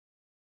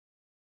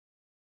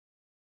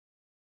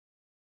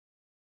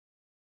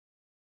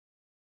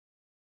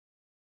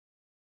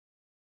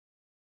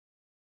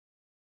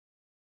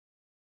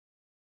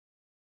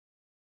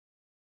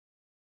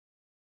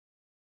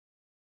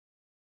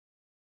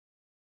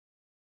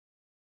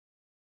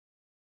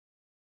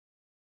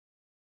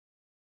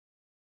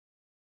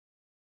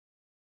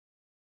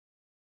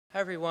Hi,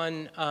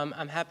 everyone.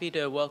 I'm happy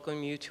to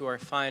welcome you to our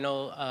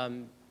final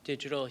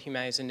Digital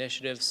Humanities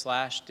Initiative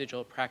 /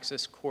 Digital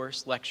Praxis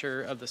course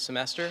lecture of the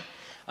semester.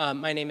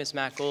 My name is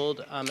Matt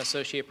Gold. I'm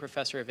Associate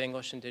Professor of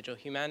English and Digital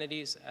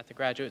Humanities at the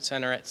Graduate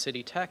Center at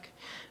City Tech.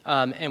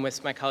 And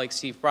with my colleague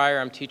Steve Breyer,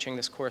 I'm teaching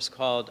this course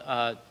called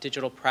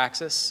Digital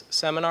Praxis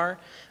Seminar.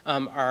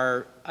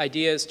 Our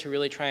idea is to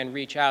really try and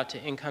reach out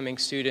to incoming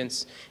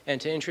students and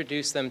to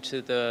introduce them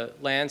to the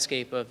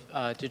landscape of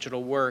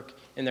digital work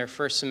in their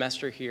first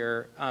semester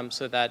here,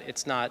 so that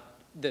it's not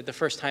the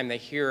first time they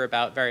hear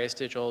about various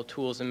digital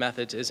tools and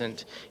methods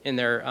isn't in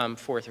their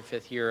fourth or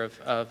fifth year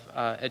of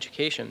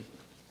education.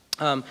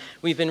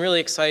 We've been really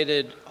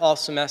excited all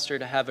semester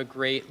to have a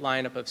great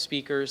lineup of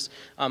speakers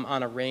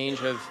on a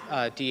range of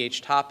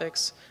DH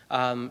topics,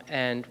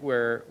 and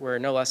we're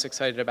no less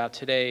excited about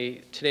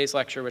today's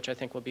lecture, which I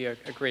think will be a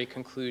great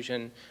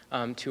conclusion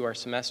to our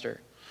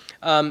semester.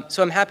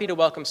 So I'm happy to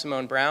welcome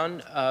Simone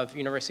Browne of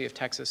University of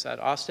Texas at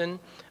Austin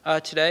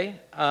today.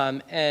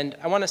 And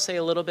I want to say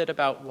a little bit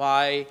about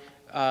why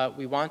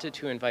we wanted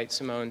to invite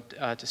Simone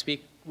to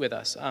speak with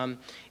us.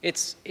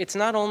 It's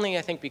not only,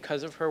 I think,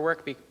 because of her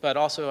work, but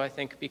also, I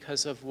think,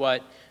 because of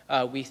what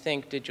we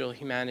think digital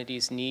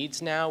humanities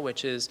needs now,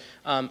 which is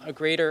a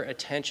greater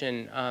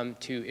attention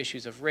to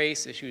issues of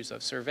race, issues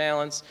of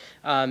surveillance,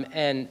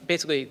 and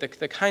basically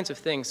the kinds of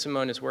things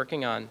Simone is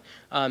working on.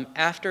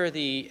 After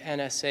the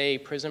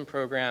NSA PRISM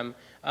program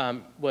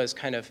was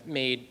kind of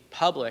made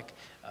public,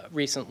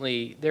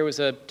 recently, there was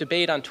a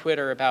debate on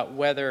Twitter about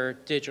whether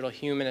digital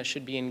humanists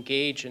should be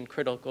engaged in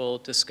critical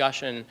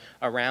discussion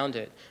around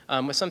it,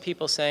 with some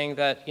people saying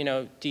that,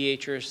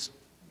 DHers,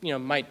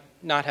 might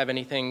not have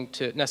anything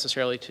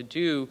necessarily to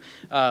do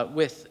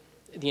with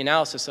the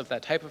analysis of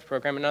that type of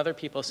program, and other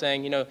people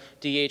saying,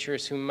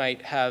 DHers who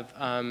might have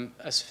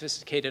a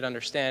sophisticated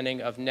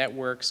understanding of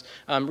networks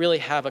really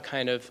have a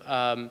kind of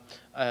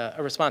a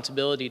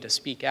responsibility to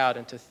speak out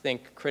and to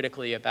think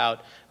critically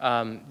about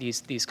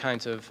these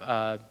kinds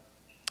of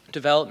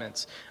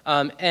developments.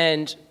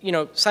 And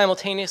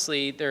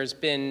simultaneously, there's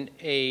been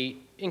a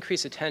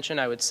increased attention,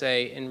 I would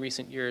say, in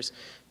recent years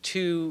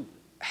to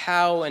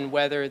how and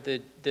whether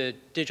the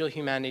digital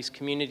humanities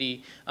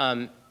community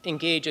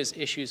engages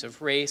issues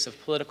of race,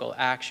 of political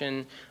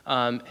action,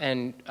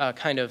 and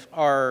kind of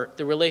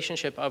the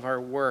relationship of our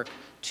work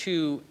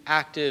to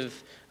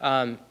active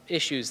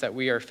issues that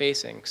we are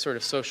facing, sort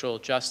of social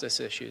justice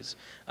issues.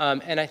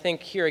 And I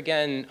think here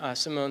again,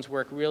 Simone's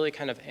work really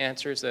kind of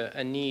answers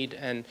a need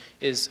and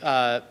is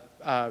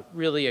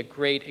really a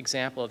great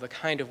example of the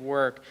kind of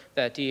work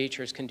that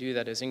DHers can do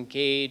that is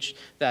engaged,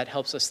 that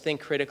helps us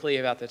think critically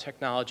about the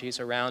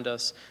technologies around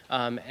us,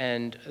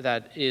 and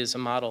that is a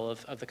model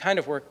of the kind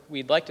of work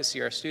we'd like to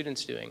see our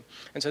students doing.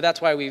 And so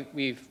that's why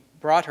we've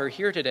brought her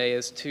here today,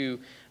 is to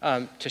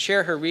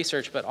share her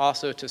research, but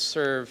also to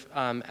serve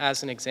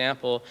as an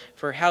example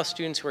for how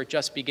students who are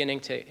just beginning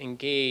to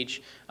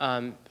engage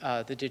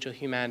the digital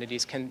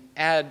humanities can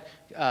add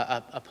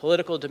a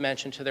political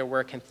dimension to their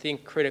work and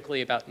think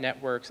critically about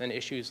networks and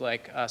issues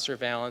like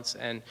surveillance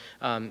and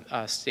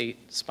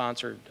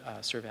state-sponsored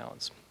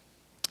surveillance.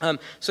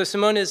 So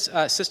Simone is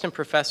assistant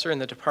professor in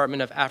the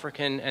Department of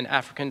African and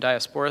African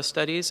Diaspora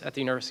Studies at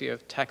the University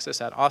of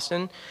Texas at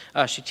Austin.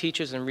 She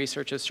teaches and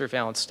researches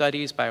surveillance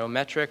studies,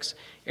 biometrics,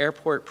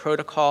 airport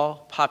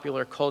protocol,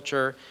 popular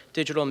culture,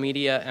 digital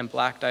media, and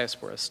Black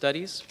diaspora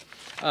studies.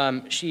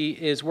 She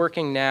is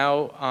working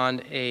now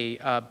on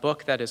a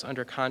book that is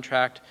under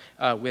contract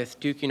with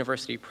Duke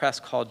University Press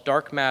called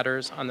Dark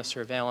Matters on the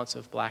Surveillance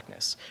of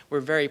Blackness. We're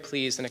very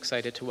pleased and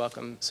excited to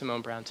welcome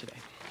Simone Browne today.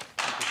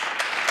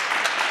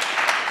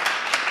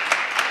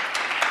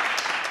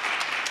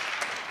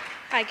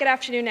 Hi, good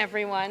afternoon,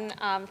 everyone.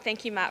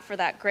 Thank you, Matt, for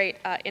that great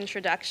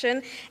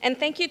introduction. And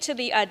thank you to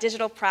the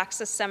Digital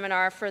Praxis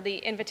Seminar for the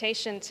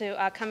invitation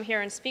to come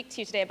here and speak to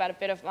you today about a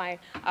bit of my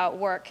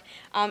work.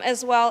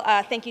 As well,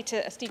 thank you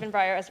to Stephen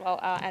Breyer as well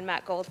and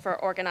Matt Gold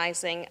for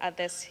organizing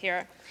this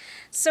here.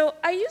 So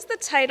I use the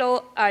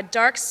title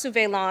Dark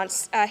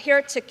Sousveillance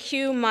here to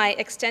cue my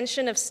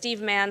extension of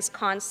Steve Mann's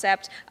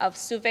concept of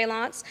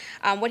sousveillance,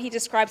 what he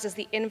describes as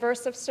the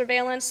inverse of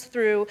surveillance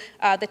through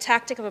the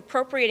tactic of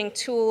appropriating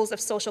tools of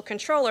social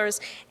controllers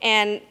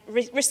and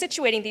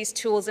resituating these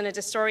tools in a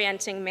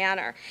disorienting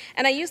manner.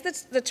 And I use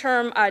the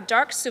term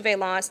dark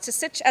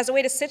sousveillance as a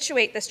way to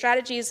situate the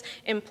strategies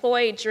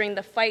employed during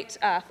the fight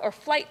or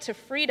flight to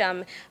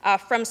freedom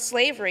from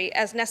slavery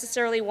as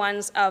necessarily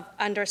ones of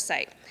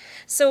undersight.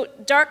 So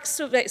dark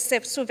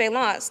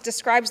sousveillance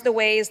describes the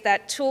ways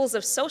that tools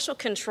of social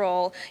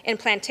control in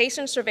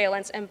plantation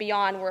surveillance and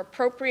beyond were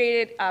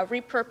appropriated,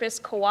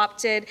 repurposed,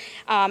 co-opted,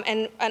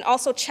 and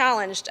also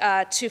challenged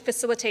to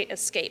facilitate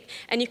escape.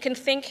 And you can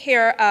can think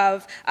here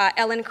of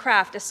Ellen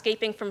Craft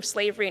escaping from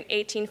slavery in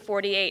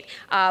 1848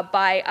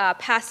 by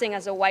passing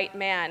as a white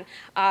man.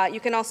 You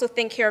can also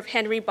think here of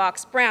Henry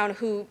Box Brown,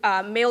 who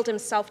mailed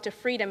himself to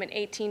freedom in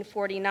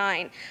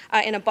 1849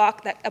 in a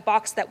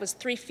box that was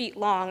 3 feet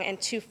long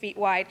and 2 feet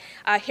wide.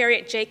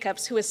 Harriet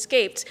Jacobs, who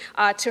escaped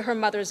to her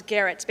mother's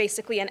garret,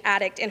 basically an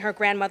attic in her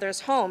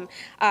grandmother's home,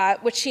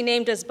 which she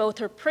named as both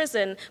her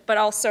prison but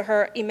also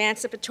her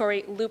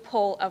emancipatory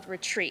loophole of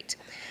retreat.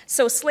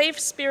 So slave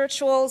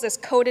spirituals as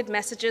coded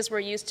messages were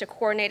used to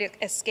coordinate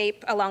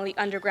escape along the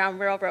Underground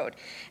Railroad.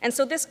 And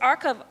so this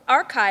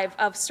archive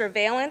of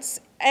surveillance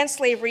and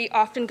slavery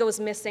often goes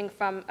missing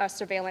from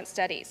surveillance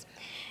studies.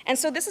 And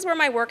so this is where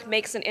my work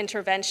makes an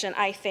intervention,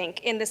 I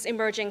think, in this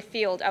emerging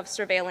field of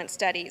surveillance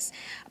studies,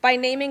 by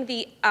naming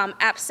the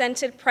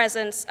absented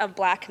presence of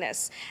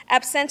blackness.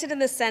 Absented in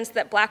the sense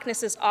that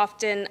blackness is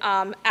often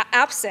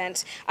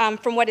absent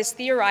from what is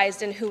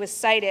theorized and who is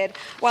cited,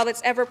 while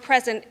it's ever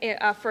present,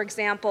 for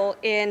example,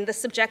 in the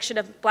subjection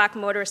of black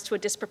motorists to a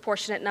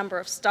disproportionate number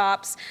of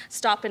stops,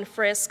 stop and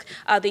frisk,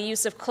 the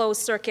use of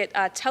closed-circuit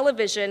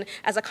television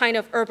as a kind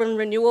of urban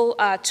renewal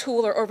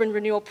tool or urban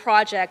renewal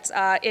project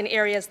in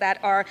areas that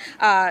are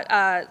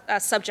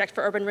subject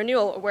for urban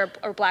renewal,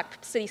 or black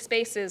city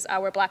spaces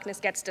where blackness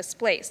gets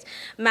displaced,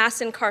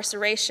 mass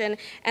incarceration,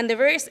 and the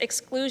various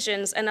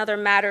exclusions and other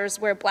matters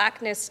where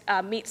blackness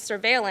meets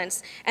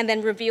surveillance and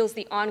then reveals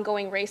the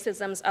ongoing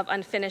racisms of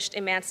unfinished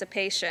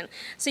emancipation.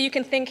 So you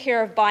can think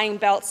here of buying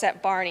belts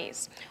at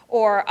Barney's,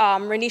 or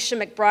Renisha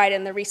McBride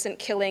and the recent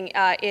killing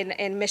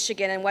in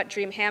Michigan and what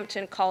Dream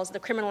Hampton calls the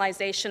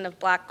criminalization of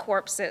black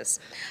corpses.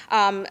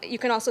 You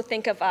can also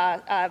think of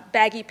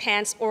baggy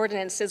pants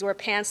ordinances, where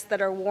pants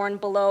that are worn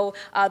below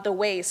the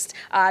waist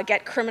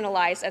get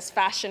criminalized as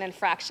fashion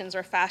infractions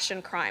or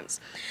fashion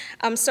crimes.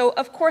 So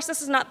of course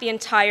this is not the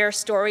entire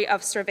story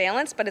of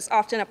surveillance, but it's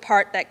often a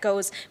part that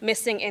goes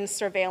missing in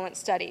surveillance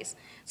studies.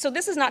 So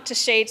this is not to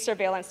shade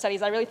surveillance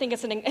studies. I really think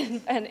it's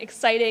an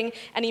exciting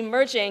and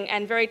emerging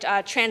and very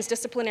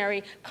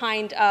transdisciplinary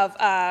kind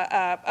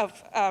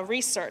of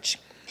research.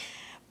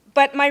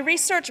 But my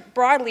research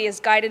broadly is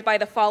guided by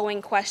the following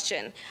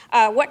question.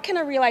 What can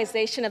a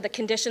realization of the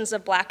conditions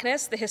of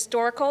blackness, the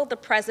historical, the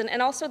present,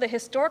 and also the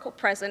historical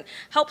present,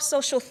 help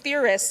social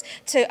theorists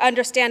to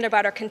understand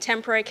about our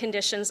contemporary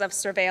conditions of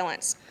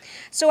surveillance?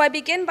 So I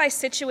begin by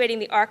situating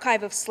the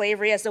archive of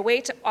slavery as a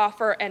way to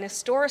offer an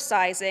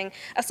historicizing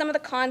of some of the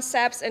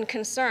concepts and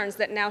concerns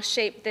that now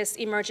shape this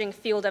emerging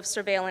field of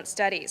surveillance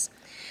studies.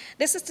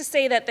 This is to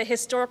say that the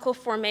historical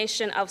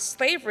formation of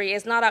slavery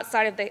is not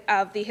outside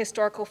of the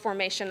historical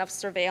formation of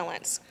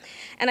surveillance.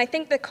 And I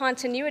think the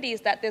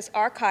continuities that this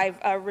archive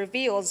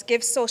reveals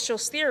give social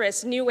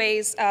theorists new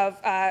ways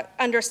of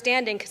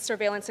understanding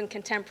surveillance in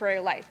contemporary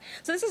life.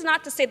 So this is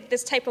not to say that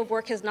this type of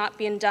work has not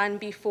been done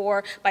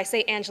before by,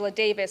 say, Angela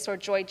Davis or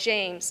Joy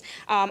James,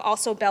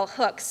 also Bell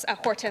Hooks,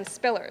 Hortense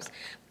Spillers.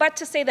 But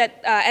to say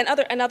that,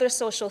 and other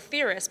social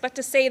theorists, but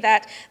to say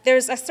that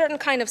there's a certain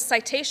kind of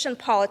citation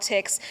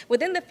politics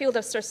within the field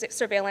of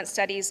surveillance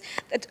studies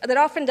that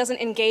often doesn't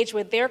engage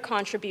with their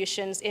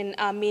contributions in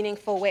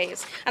meaningful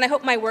ways. And I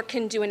hope my work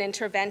can do an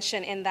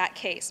intervention in that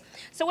case.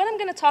 So what I'm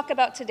going to talk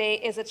about today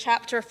is a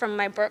chapter from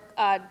my book,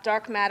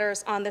 Dark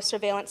Matters on the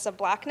Surveillance of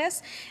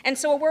Blackness. And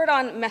so a word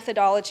on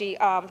methodology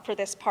for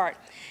this part.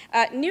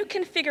 New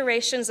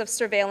configurations of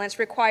surveillance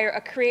require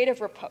a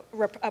creative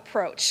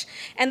approach.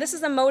 And this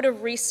is a mode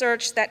of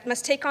research that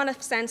must take on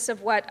a sense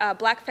of what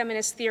black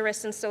feminist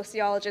theorist and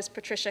sociologist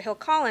Patricia Hill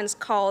Collins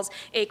calls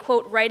a,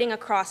 quote, writing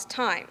across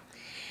time,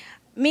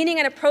 meaning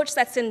an approach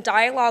that's in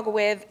dialogue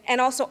with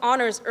and also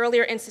honors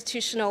earlier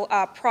institutional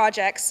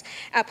projects,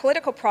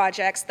 political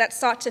projects that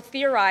sought to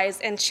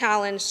theorize and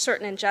challenge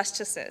certain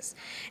injustices.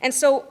 And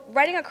so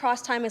writing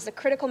across time is a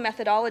critical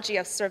methodology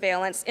of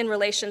surveillance in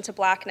relation to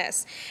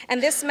blackness.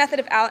 And this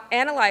method of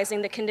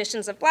analyzing the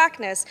conditions of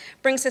blackness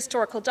brings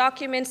historical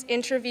documents,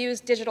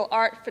 interviews, digital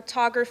art,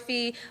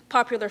 photography,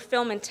 popular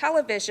film and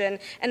television,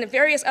 and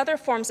various other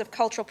forms of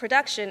cultural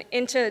production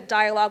into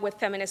dialogue with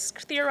feminist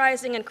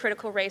theorizing and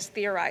critical race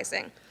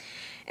theorizing.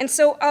 And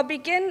so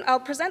I'll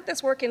present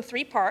this work in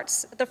 3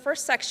 parts. The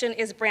first section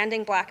is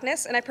branding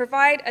blackness, and I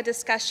provide a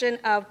discussion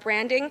of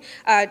branding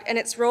and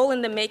its role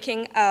in the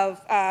making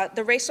of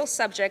the racial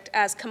subject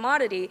as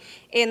commodity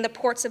in the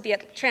ports of the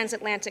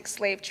transatlantic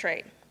slave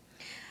trade.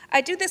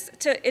 I do this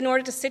in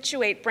order to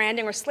situate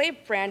branding or slave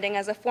branding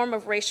as a form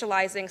of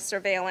racializing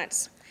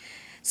surveillance.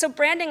 So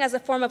branding as a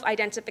form of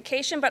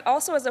identification, but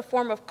also as a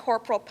form of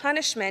corporal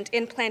punishment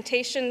in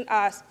plantation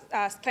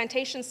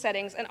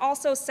settings and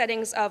also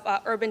settings of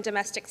urban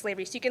domestic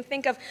slavery. So you can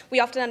think of,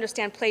 we often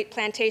understand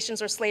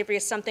plantations or slavery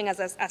as something as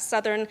a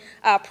southern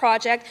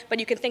project, but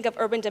you can think of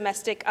urban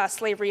domestic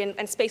slavery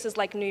in spaces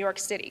like New York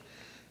City.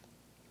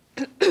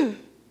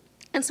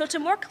 And so to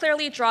more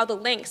clearly draw the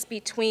links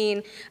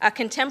between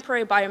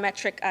contemporary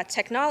biometric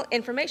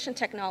information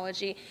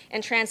technology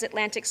and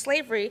transatlantic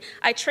slavery,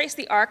 I trace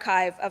the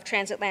archive of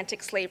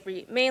transatlantic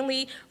slavery,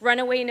 mainly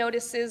runaway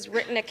notices,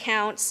 written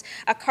accounts,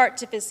 a carte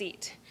de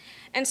visite.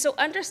 And so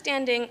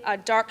understanding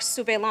dark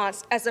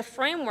surveillance as a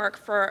framework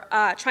for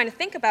trying to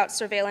think about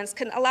surveillance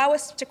can allow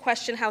us to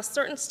question how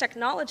certain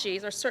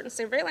technologies or certain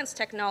surveillance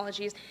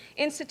technologies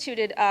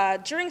instituted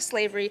during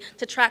slavery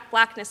to track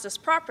blackness as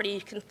property.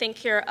 You can think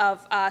here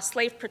of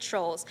slave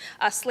patrols,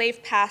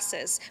 slave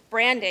passes,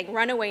 branding,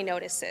 runaway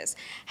notices,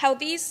 how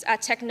these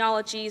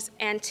technologies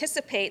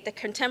anticipate the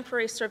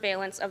contemporary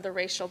surveillance of the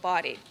racial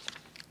body.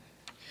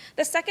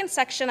 The second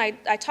section, I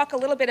talk a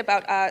little bit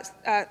about,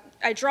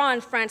 I draw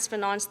on Frantz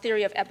Fanon's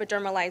theory of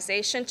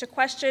epidermalization to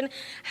question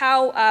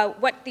how,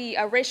 what the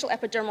racial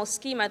epidermal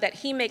schema that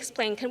he makes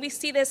plain, can we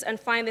see this and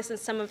find this in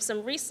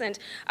some recent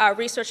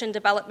research and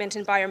development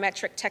in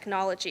biometric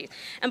technology.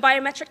 And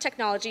biometric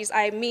technologies,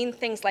 I mean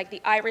things like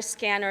the iris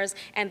scanners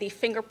and the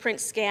fingerprint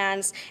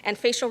scans and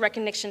facial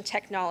recognition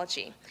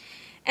technology.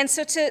 And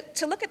so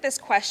to look at this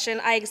question,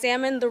 I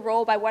examined the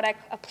role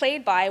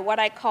played by what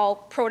I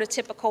call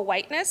prototypical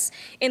whiteness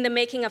in the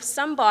making of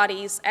some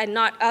bodies and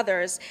not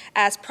others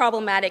as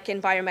problematic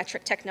in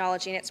biometric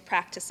technology and its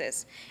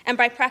practices. And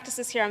by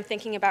practices here, I'm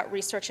thinking about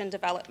research and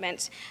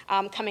development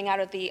coming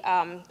out of the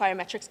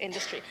biometrics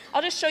industry.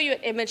 I'll just show you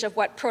an image of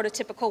what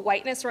prototypical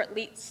whiteness or at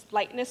least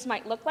lightness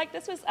might look like.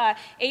 This was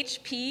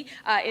HP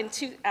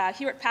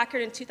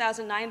Hewlett-Packard in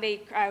 2009.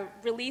 They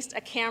released a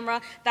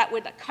camera that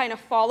would kind of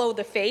follow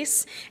the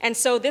face. And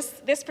so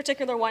this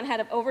particular one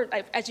had over,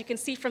 as you can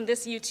see from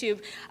this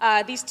YouTube,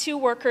 these two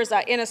workers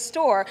in a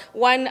store,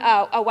 one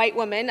a white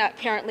woman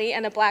apparently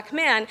and a black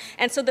man.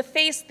 And so the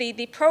face,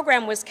 the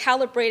program was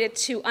calibrated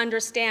to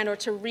understand or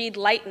to read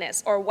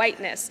lightness or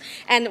whiteness.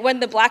 And when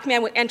the black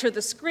man would enter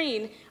the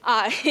screen,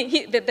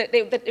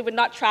 it would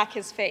not track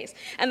his face.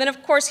 And then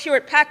of course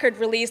Hewlett-Packard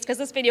released, because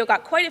this video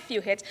got quite a few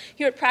hits,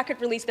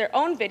 Hewlett-Packard released their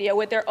own video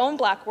with their own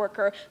black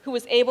worker who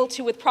was able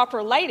to, with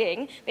proper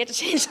lighting, they had to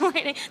change the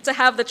lighting to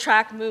have the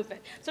track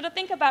movement. So to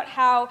think about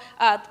how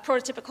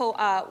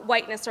prototypical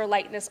whiteness or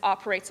lightness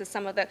operates is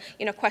some of the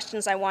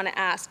questions I want to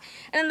ask.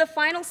 And in the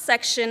final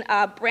section,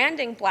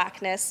 branding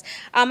blackness,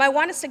 I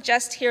want to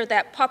suggest here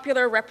that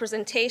popular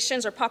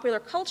representations or popular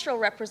cultural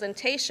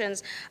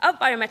representations of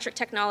biometric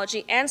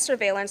technology and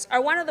surveillance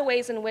are one of the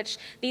ways in which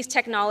these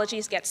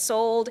technologies get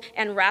sold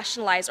and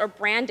rationalized or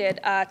branded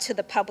to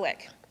the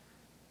public.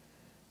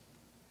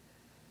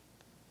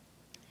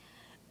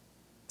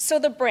 So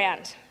the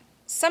brand.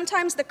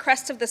 Sometimes the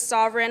crest of the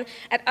sovereign,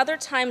 at other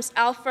times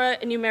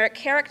alphanumeric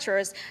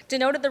characters,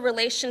 denoted the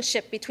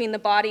relationship between the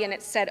body and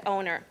its said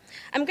owner.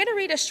 I'm going to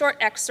read a short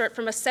excerpt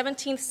from a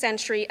 17th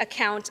century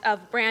account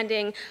of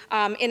branding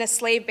in a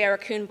slave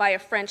barracoon by a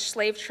French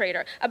slave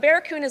trader. A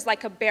barracoon is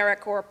like a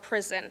barrack or a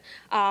prison.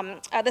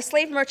 The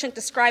slave merchant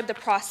described the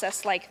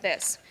process like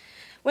this.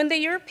 When the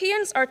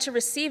Europeans are to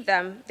receive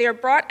them, they are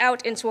brought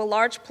out into a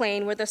large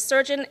plain where the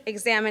surgeon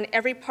examines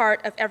every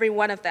part of every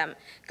one of them.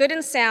 Good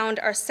and sound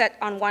are set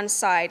on one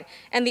side,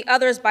 and the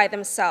others by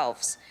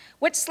themselves.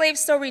 Which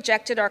slaves so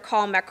rejected are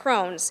called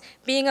macrones,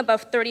 being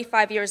above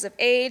 35 years of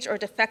age, or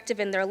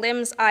defective in their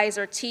limbs, eyes,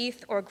 or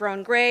teeth, or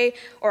grown gray,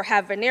 or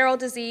have venereal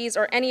disease,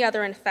 or any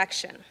other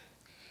infection.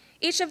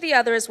 Each of the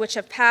others which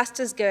have passed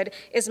as good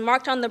is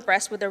marked on the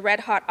breast with a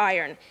red-hot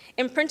iron,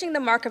 imprinting the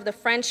mark of the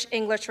French,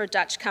 English, or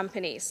Dutch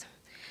companies,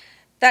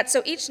 that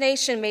so each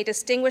nation may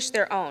distinguish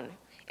their own.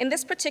 In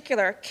this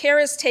particular, care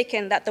is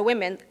taken that the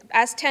women,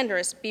 as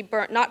tenders, be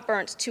not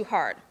burnt too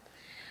hard.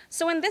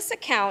 So in this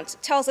account,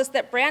 tells us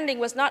that branding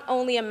was not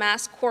only a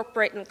mass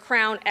corporate and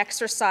crown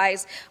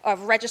exercise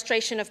of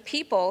registration of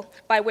people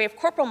by way of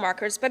corporal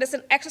markers, but it's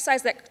an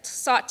exercise that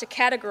sought to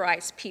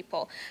categorize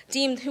people,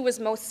 deemed who was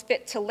most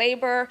fit to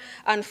labor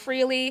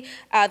unfreely,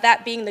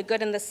 that being the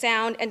good and the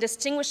sound, and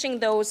distinguishing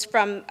those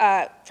from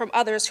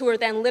others who are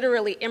then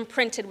literally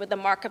imprinted with the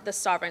mark of the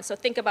sovereign. So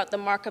think about the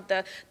mark of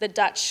the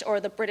Dutch or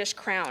the British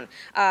crown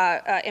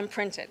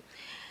imprinted.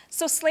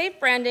 So slave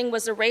branding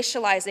was a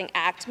racializing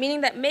act,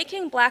 meaning that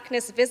making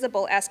blackness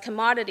visible as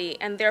commodity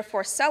and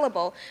therefore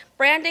sellable,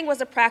 branding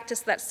was a practice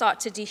that sought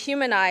to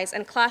dehumanize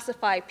and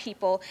classify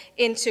people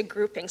into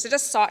groupings. It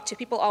just sought to.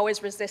 People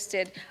always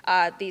resisted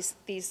these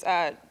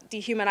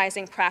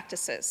dehumanizing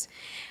practices.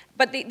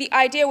 But the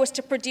idea was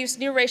to produce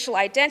new racial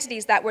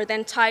identities that were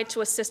then tied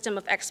to a system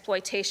of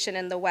exploitation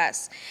in the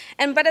West.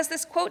 But as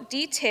this quote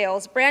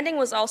details, branding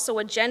was also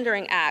a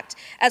gendering act.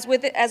 As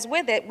with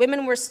it,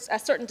 women were a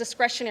certain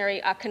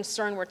discretionary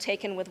concern were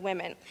taken with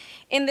women.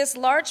 In this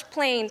large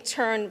plane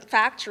turned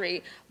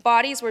factory,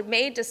 bodies were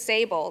made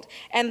disabled,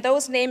 and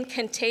those named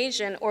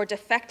contagion or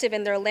defective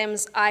in their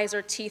limbs, eyes,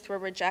 or teeth were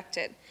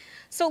rejected.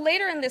 So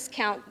later in this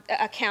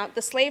account,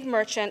 the slave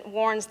merchant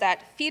warns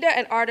that Fida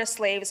and Arda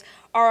slaves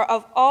are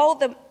of all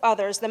the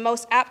others the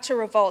most apt to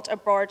revolt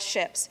aboard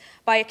ships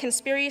by a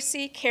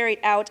conspiracy carried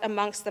out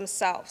amongst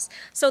themselves.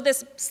 So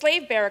this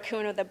slave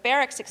barracoon, or the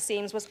barracks it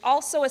seems, was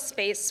also a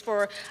space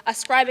for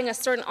ascribing a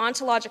certain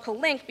ontological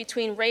link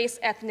between race,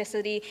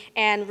 ethnicity,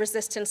 and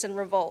resistance and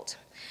revolt.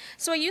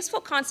 So a useful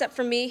concept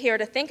for me here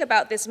to think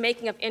about this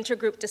making of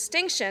intergroup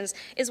distinctions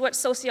is what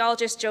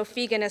sociologist Joe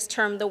Fegan has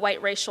termed the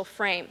white racial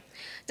frame.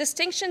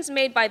 Distinctions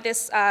made by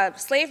this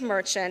slave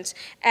merchant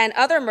and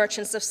other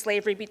merchants of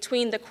slavery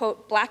between the,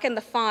 quote, black and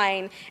the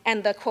fine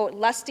and the, quote,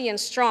 lusty and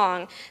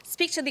strong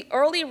speak to the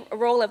early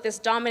role of this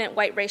dominant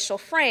white racial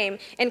frame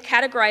in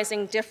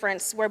categorizing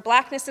difference, where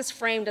blackness is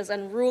framed as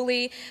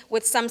unruly,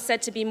 with some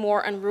said to be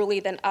more unruly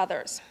than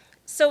others.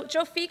 So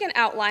Joe Fegan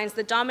outlines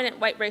the dominant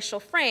white racial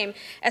frame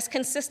as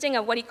consisting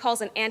of what he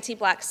calls an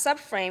anti-black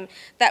subframe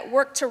that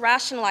worked to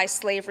rationalize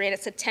slavery and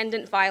its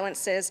attendant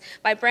violences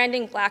by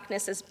branding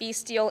blackness as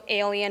bestial,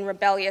 alien,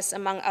 rebellious,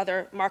 among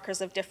other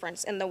markers of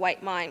difference in the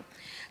white mind.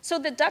 So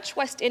the Dutch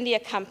West India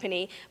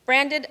Company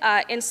branded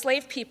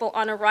enslaved people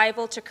on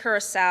arrival to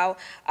Curaçao,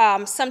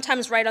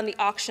 sometimes right on the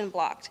auction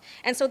block.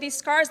 And so these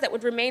scars that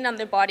would remain on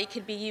their body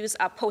could be used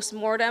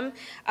post-mortem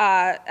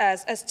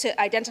as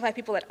to identify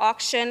people at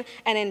auction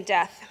and in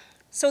death.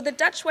 So the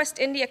Dutch West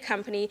India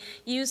Company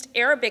used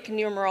Arabic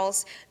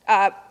numerals,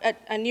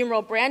 a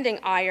numeral branding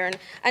iron,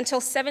 until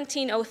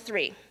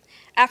 1703.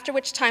 After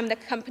which time the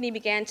company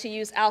began to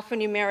use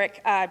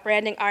alphanumeric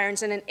branding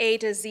irons in an A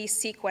to Z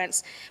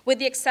sequence, with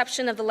the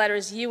exception of the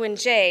letters U and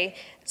J,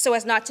 so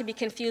as not to be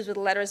confused with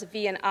the letters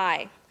V and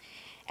I.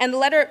 And the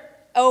letter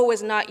O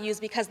was not used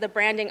because the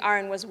branding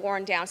iron was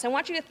worn down. So I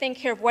want you to think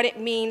here of what it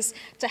means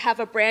to have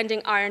a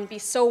branding iron be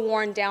so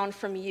worn down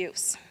from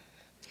use.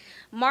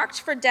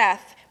 Marked for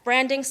death,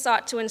 branding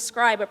sought to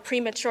inscribe a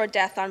premature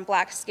death on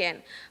black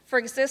skin. For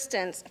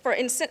instance,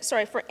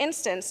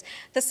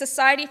 the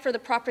Society for the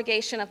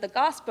Propagation of the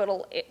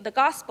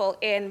Gospel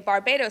in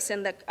Barbados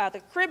in the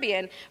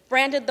Caribbean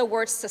branded the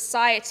word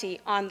society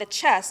on the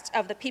chest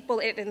of the people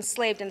it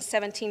enslaved in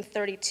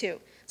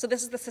 1732. So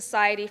this is the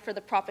Society for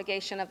the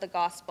Propagation of the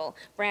Gospel,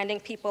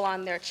 branding people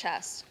on their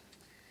chest.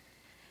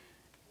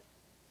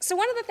 So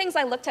one of the things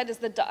I looked at is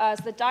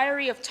the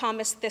diary of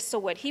Thomas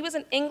Thistlewood. He was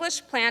an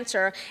English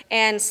planter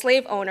and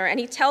slave owner, and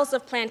he tells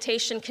of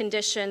plantation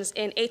conditions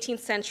in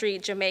 18th century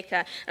Jamaica.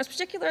 I was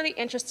particularly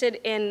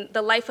interested in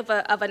the life of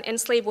an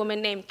enslaved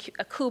woman named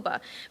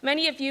Cuba.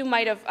 Many of you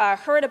might have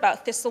heard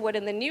about Thistlewood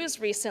in the news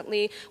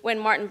recently when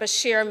Martin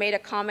Bashir made a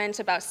comment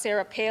about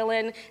Sarah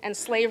Palin and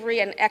slavery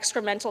and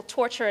excremental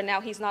torture, and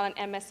now he's not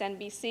on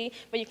MSNBC.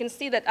 But you can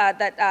see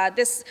that,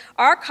 this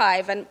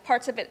archive and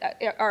parts of it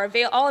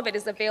all of it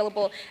is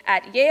available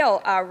at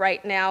Yale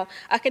right now,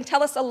 can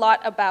tell us a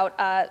lot about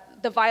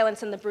the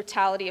violence and the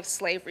brutality of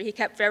slavery. He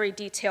kept very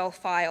detailed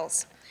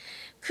files.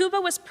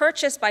 Cuba was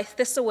purchased by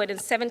Thistlewood in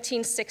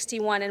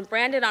 1761 and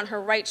branded on her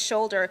right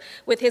shoulder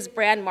with his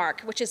brand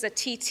mark, which is a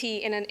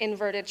TT in an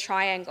inverted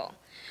triangle.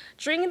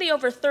 During the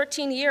over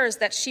 13 years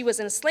that she was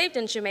enslaved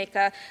in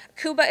Jamaica,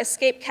 Cuba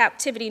escaped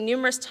captivity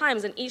numerous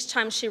times, and each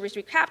time she was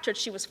recaptured,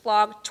 she was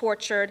flogged,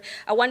 tortured.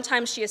 One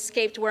time she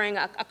escaped wearing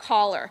a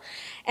collar.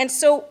 And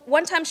so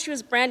one time she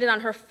was branded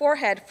on her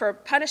forehead for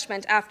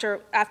punishment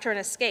after an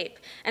escape.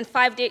 And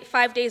 5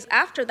 days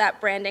after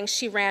that branding,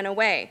 she ran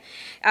away.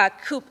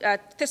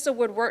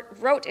 Thistlewood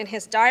wrote in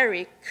his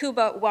diary,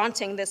 "Cuba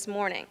wanting this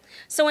morning."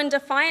 So in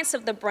defiance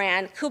of the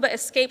brand, Cuba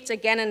escaped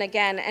again and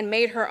again and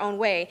made her own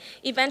way.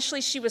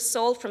 Eventually, she was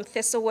sold from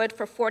Thistlewood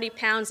for 40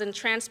 pounds and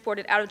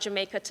transported out of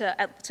Jamaica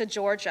to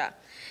Georgia.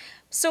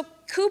 So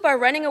Cuba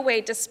running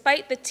away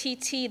despite the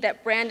TT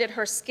that branded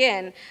her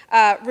skin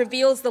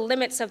reveals the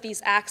limits of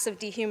these acts of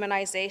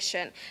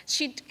dehumanization.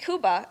 She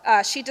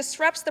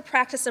disrupts the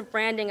practice of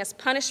branding as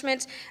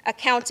punishment,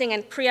 accounting,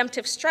 and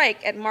preemptive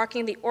strike at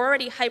marking the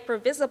already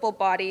hyper-visible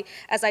body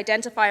as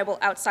identifiable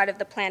outside of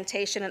the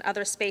plantation and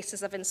other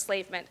spaces of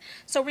enslavement.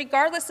 So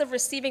regardless of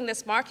receiving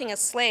this marking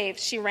as slave,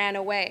 she ran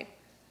away.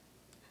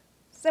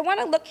 So I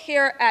want to look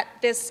here at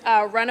this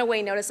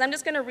runaway notice. I'm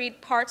just going to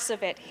read parts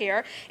of it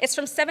here. It's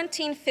from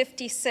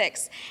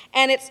 1756,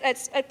 and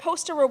it's a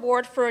poster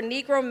reward for a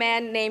Negro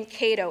man named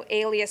Cato,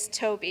 alias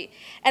Toby.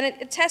 And it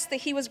attests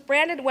that he was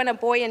branded when a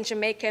boy in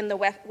Jamaica in the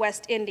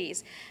West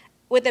Indies,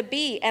 with a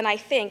B and I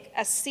think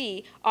a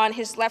C on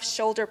his left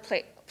shoulder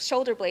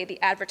blade,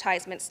 the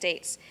advertisement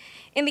states.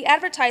 In the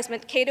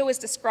advertisement, Cato is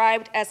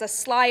described as a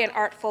sly and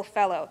artful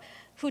fellow,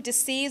 who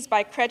deceives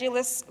by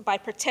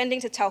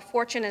pretending to tell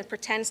fortune and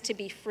pretends to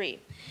be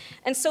free.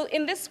 And so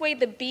in this way,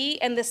 the B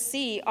and the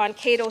C on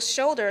Cato's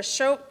shoulder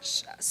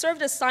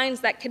served as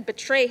signs that could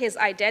betray his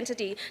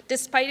identity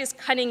despite his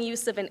cunning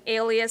use of an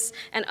alias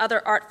and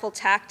other artful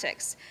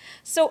tactics.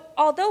 So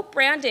although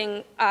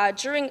branding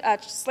during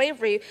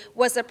slavery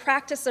was a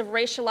practice of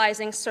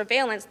racializing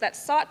surveillance that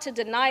sought to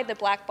deny the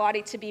black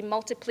body to be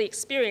multiply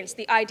experienced,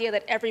 the idea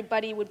that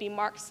everybody would be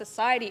marked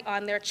society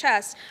on their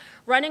chest,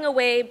 running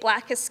away,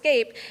 black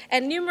escape,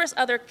 and numerous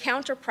other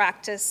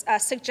counter-practice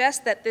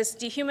suggest that this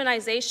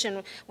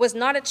dehumanization was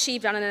not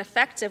achieved on an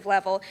effective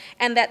level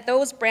and that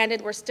those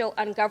branded were still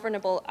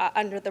ungovernable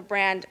under the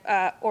brand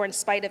or in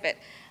spite of it,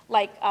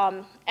 like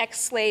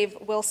ex-slave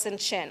Wilson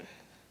Chin.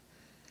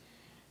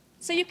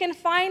 So you can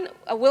find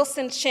a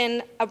Wilson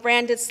Chin, a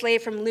branded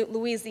slave from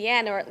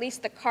Louisiana, or at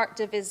least the carte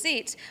de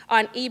visite,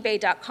 on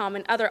eBay.com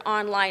and other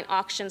online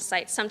auction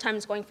sites,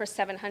 sometimes going for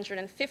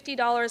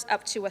 $750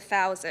 up to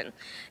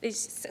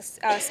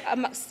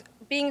 $1,000.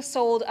 Being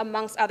sold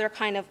amongst other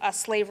kind of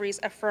slavery's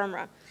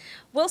ephemera.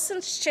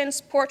 Wilson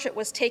Chin's portrait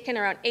was taken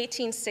around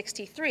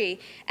 1863,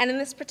 and in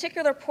this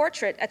particular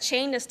portrait, a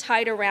chain is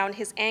tied around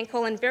his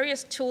ankle and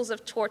various tools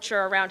of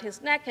torture around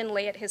his neck and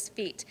lay at his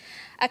feet.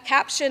 A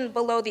caption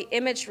below the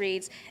image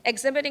reads,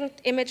 exhibiting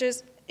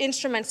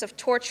instruments of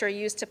torture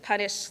used to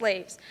punish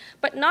slaves.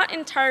 But not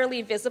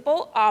entirely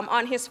visible,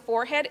 on his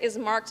forehead is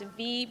marked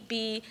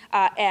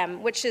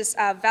VBM, which is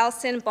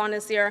Valsin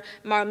Bonazir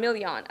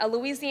Marmillion, a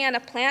Louisiana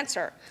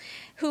planter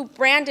who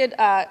branded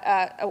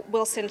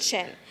Wilson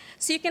Chin.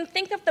 So you can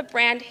think of the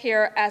brand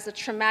here as a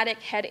traumatic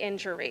head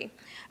injury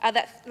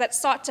that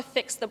sought to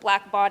fix the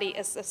black body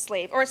as a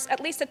slave, or at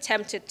least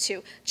attempted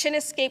to. Chin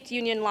escaped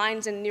Union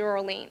lines in New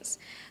Orleans.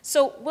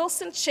 So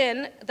Wilson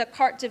Chin, the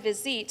carte de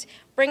visite,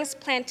 brings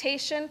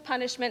plantation,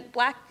 punishment,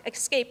 black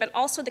escape, and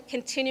also the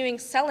continuing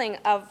selling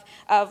of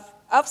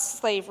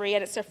slavery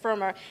and its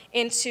ephemera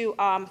into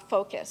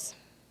focus.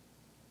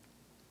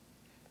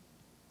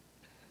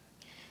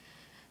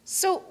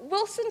 So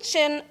Wilson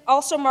Chin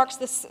also marks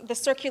the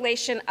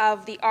circulation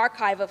of the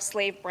archive of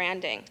slave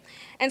branding.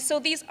 And so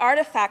these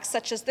artifacts,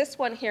 such as this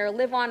one here,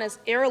 live on as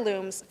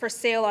heirlooms for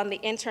sale on the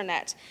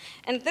internet.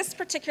 And this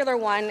particular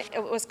one,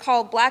 it was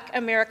called Black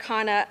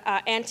Americana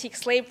Antique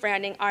Slave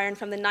Branding Iron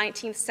from the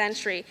 19th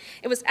century.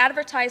 It was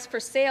advertised for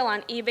sale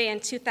on eBay in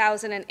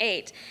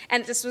 2008.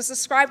 And this was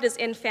described as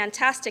in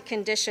fantastic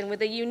condition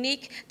with a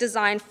unique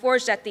design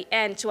forged at the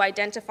end to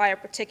identify a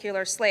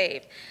particular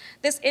slave.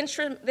 This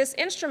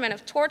instrument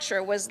of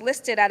torture was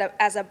listed on a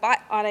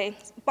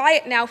buy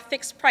it now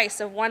fixed price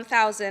of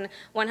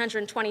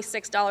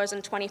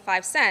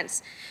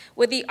 $1,126.25,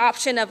 with the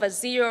option of a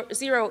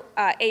zero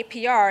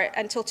APR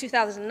until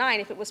 2009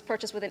 if it was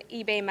purchased with an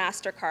eBay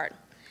MasterCard.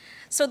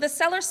 So the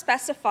seller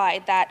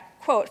specified that,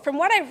 quote, from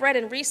what I've read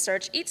and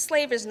researched, each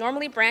slave is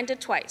normally branded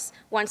twice,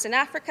 once in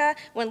Africa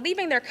when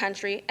leaving their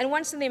country and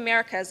once in the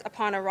Americas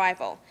upon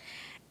arrival,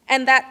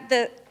 and that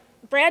the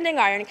branding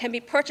iron can be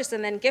purchased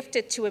and then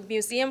gifted to a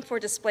museum for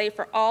display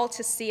for all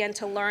to see and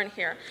to learn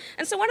here.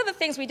 And so one of the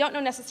things, we don't know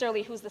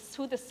necessarily who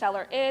the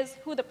seller is,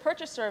 who the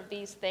purchaser of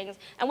these things,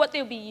 and what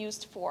they'll be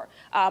used for.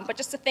 But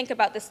just to think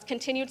about this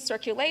continued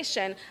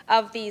circulation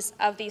of these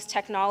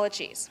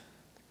technologies.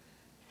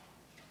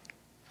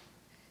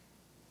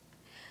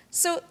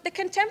 So the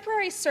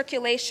contemporary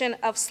circulation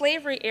of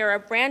slavery-era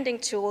branding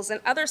tools and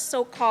other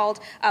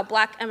so-called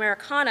Black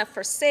Americana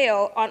for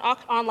sale on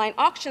online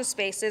auction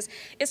spaces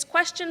is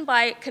questioned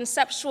by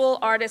conceptual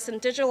artists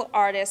and digital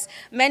artists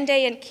Mende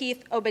and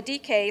Keith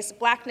Obadike's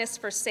Blackness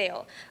for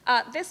Sale.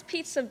 This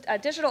piece of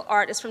digital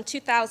art is from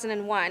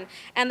 2001,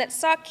 and that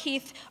saw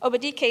Keith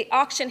Obadike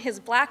auction his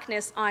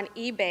blackness on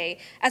eBay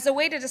as a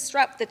way to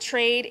disrupt the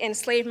trade in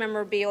slave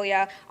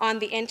memorabilia on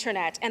the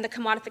internet and the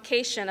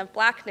commodification of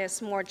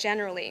blackness more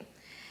generally.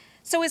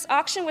 So his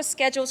auction was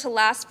scheduled to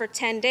last for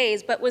 10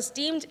 days, but was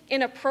deemed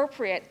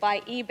inappropriate by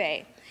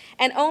eBay.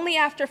 And only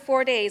after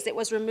 4 days, it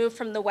was removed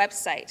from the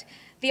website.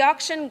 The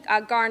auction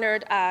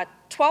garnered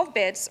 12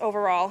 bids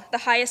overall, the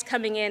highest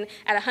coming in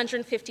at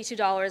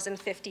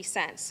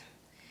 $152.50.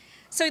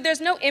 So there's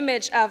no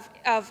image of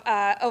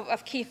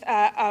Keith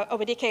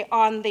Obadike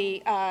on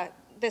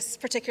this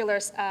particular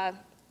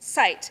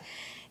site.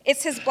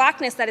 It's his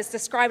blackness that is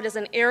described as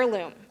an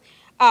heirloom.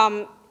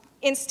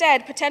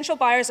 Instead, potential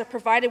buyers are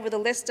provided with a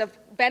list of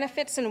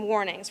benefits and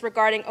warnings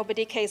regarding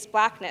Obadike's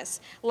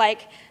blackness,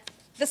 like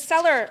the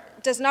seller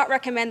does not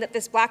recommend that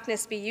this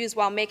blackness be used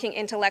while making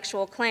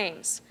intellectual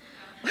claims.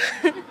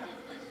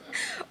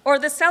 Or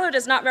the seller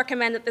does not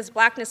recommend that this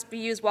blackness be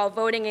used while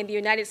voting in the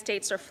United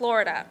States or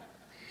Florida.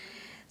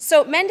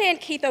 So Mende and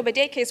Keith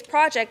Obadike's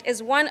project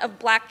is one of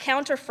black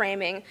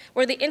counterframing,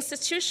 where the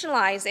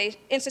institutionalized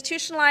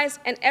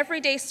and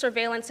everyday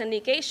surveillance and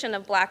negation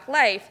of black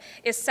life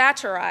is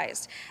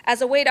satirized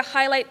as a way to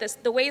highlight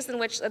the ways in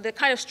which the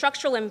kind of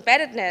structural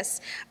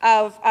embeddedness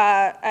of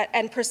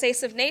and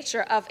pervasive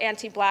nature of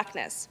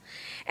anti-blackness.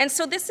 And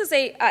so this is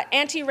a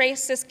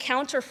anti-racist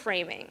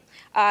counterframing,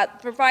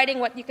 providing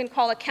what you can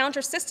call a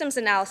counter-systems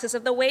analysis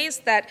of the ways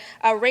that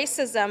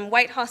racism,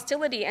 white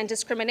hostility, and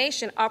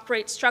discrimination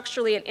operate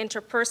structurally and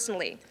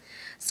interpersonally.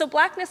 So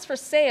Blackness for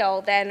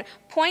Sale then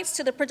points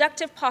to the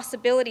productive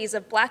possibilities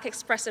of black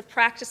expressive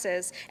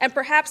practices and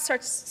perhaps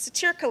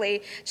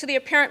satirically to the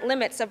apparent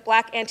limits of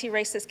black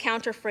anti-racist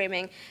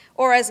counterframing,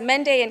 or as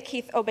Mende and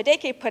Keith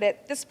Obadike put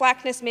it, this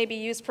blackness may be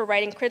used for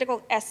writing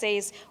critical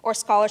essays or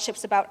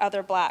scholarships about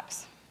other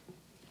blacks.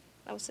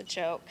 That was a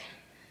joke.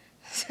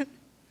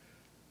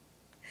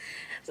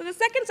 So the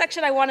second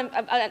section,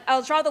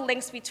 I'll draw the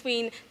links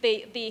between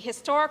the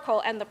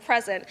historical and the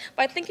present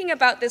by thinking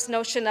about this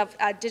notion of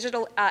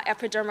digital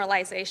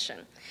epidermalization.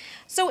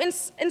 So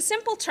in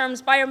simple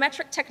terms,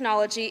 biometric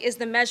technology is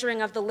the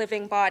measuring of the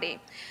living body.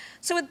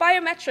 So with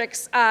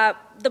biometrics,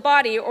 the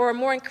body, or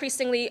more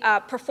increasingly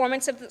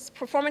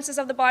performances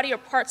of the body or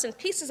parts and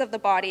pieces of the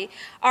body,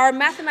 are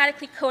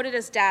mathematically coded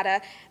as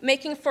data,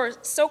 making for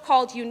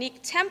so-called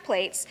unique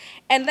templates,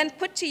 and then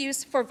put to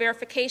use for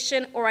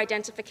verification or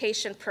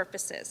identification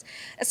purposes.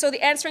 So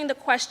answering the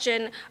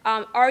question,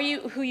 are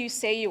you who you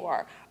say you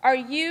are? Are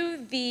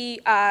you the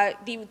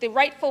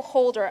rightful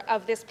holder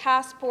of this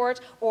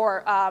passport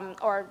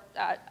or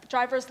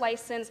driver's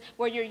license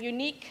where your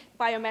unique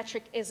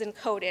biometric is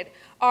encoded?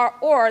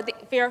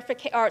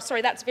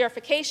 That's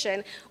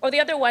verification. Or the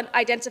other one,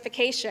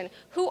 identification.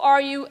 Who are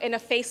you in a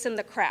face in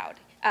the crowd?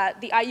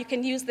 You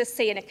can use this,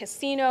 say, in a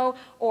casino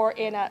or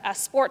in a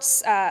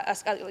sports,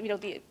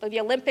 the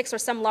Olympics or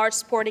some large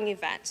sporting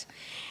event.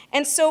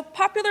 And so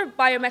popular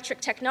biometric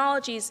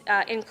technologies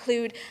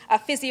include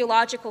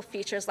physiological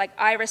features like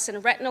iris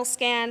and retinal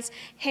scans,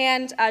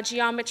 hand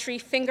geometry,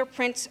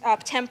 fingerprint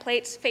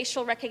templates,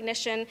 facial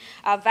recognition,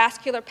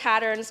 vascular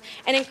patterns,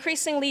 and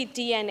increasingly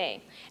DNA.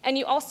 And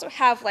you also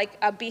have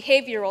like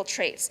behavioral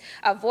traits,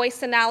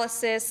 voice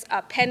analysis,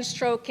 pen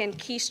stroke and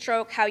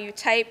keystroke, how you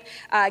type,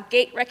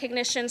 gait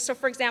recognition. So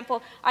for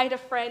example, I had a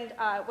friend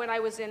when I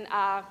was in,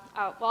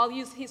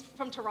 he's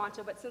from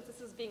Toronto, but since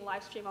this is being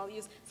live streamed,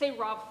 say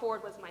Rob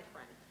Ford was my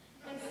friend.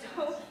 And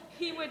so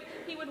he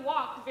would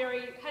walk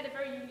had a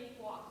very unique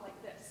walk like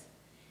this.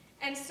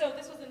 And so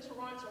this was in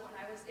Toronto when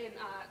I was in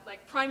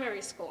like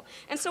primary school.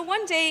 And so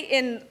one day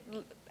in,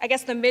 I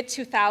guess, the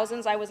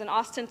mid-2000s, I was in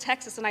Austin,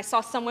 Texas, and I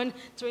saw someone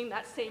doing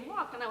that same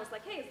walk, and I was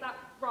like, hey, is that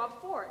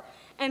Rob Ford?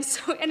 And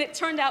it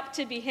turned out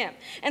to be him.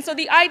 And so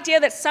the idea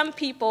that some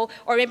people,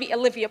 or maybe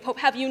Olivia Pope,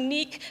 have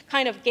unique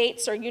kind of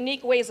gaits or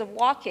unique ways of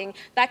walking,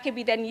 that could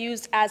be then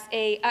used as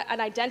an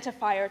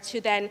identifier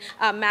to then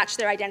match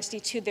their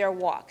identity to their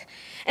walk.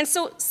 And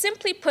so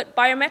simply put,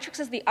 biometrics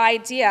is the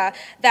idea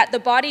that the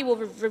body will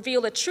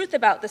reveal the truth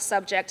about the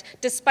subject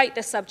despite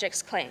the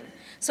subject's claim.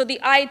 So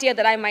the idea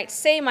that I might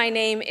say my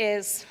name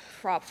is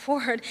Rob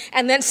Ford,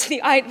 and then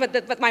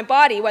but my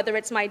body, whether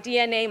it's my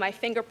DNA, my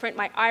fingerprint,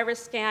 my iris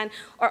scan,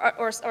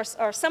 or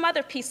some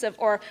other piece of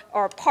or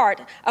part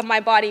of my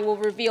body will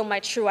reveal my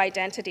true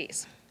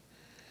identities.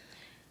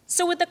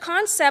 So with the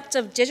concept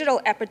of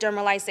digital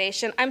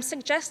epidermalization, I'm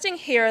suggesting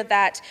here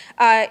that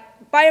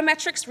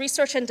biometrics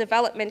research and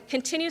development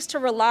continues to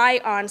rely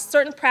on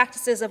certain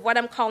practices of what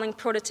I'm calling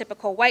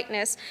prototypical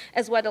whiteness,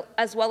 as well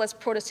as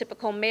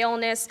prototypical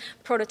maleness,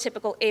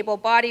 prototypical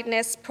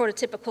able-bodiedness,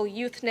 prototypical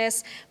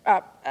youthness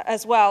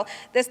as well.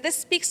 This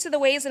speaks to the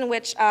ways in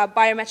which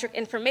biometric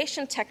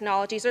information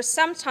technologies are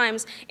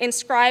sometimes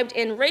inscribed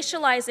in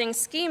racializing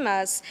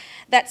schemas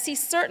that see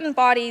certain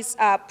bodies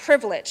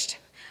privileged,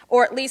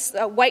 or at least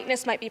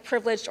whiteness might be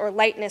privileged or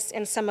lightness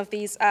in some of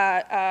these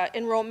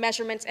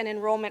measurements and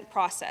enrollment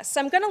process. So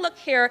I'm going to look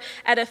here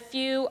at a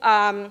few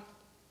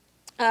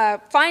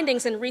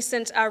findings in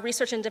recent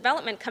research and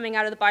development coming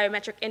out of the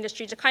biometric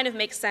industry to kind of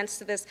make sense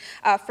to this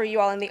for you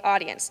all in the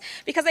audience.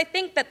 Because I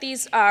think that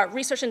these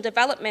research and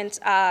development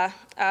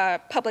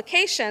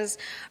publications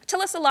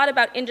tell us a lot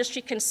about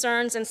industry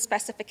concerns and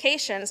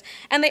specifications,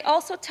 and they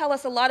also tell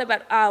us a lot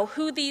about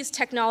who these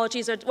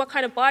technologies are, what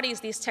kind of bodies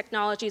these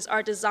technologies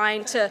are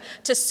designed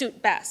to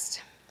suit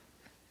best.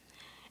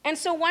 And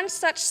so one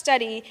such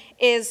study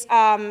is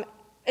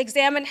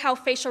examine how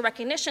facial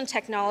recognition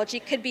technology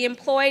could be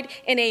employed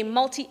in a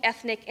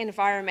multi-ethnic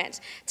environment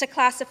to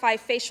classify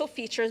facial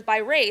features by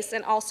race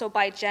and also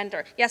by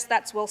gender. Yes,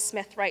 that's Will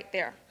Smith right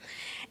there.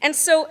 And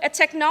so a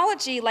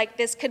technology like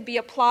this could be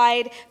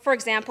applied, for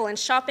example, in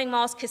shopping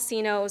malls,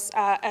 casinos,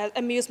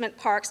 amusement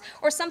parks,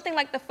 or something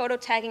like the photo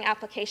tagging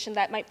application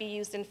that might be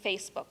used in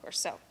Facebook or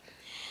so.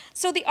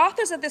 So the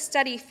authors of this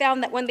study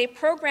found that when they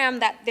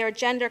programmed their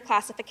gender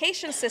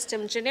classification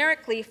system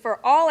generically for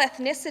all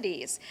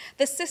ethnicities,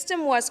 the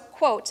system was,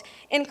 quote,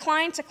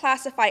 inclined to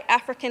classify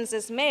Africans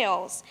as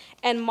males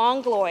and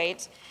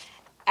Mongoloids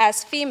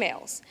as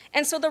females.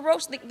 And so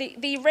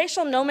the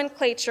racial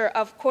nomenclature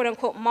of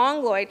quote-unquote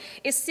Mongoloid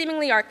is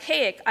seemingly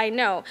archaic, I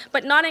know,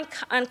 but not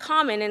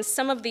uncommon in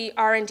some of the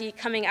R&D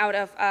coming out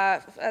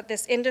of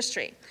this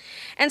industry.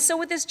 And so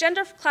with this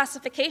gender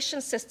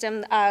classification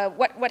system,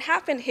 what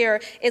happened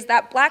here is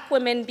that black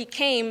women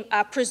became,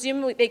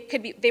 presumably,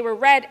 they were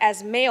read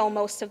as male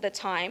most of the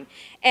time,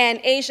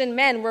 and Asian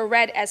men were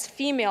read as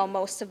female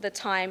most of the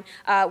time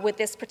with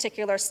this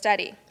particular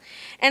study.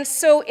 And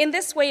so in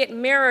this way, it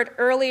mirrored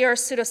earlier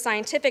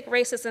pseudoscientific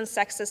racist and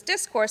sexist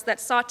discourse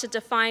that sought to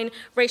define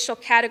racial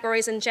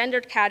categories and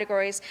gendered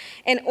categories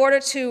in order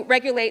to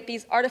regulate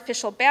these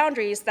artificial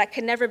boundaries that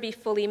can never be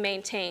fully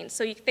maintained.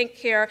 So you think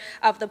here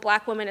of the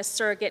black woman as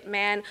surrogate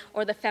man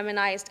or the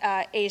feminized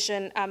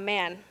Asian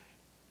man.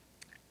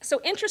 So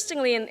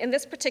interestingly, in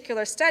this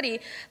particular study,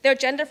 their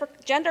gender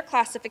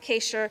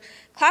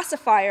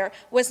classifier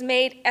was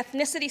made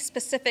ethnicity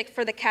specific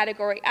for the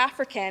category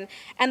African,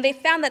 and they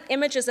found that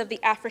images of the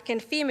African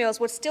females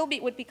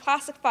would be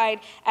classified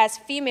as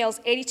females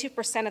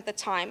 82% of the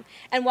time.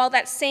 And while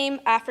that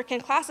same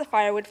African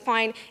classifier would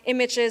find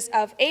images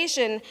of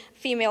Asian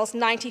females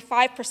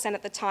 95%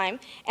 of the time,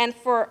 and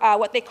for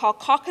what they call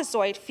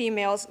Caucasoid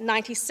females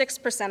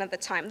 96% of the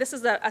time. This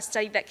is a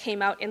study that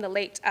came out in the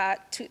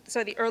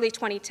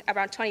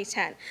around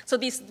 2010. So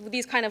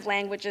these kind of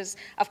languages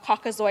of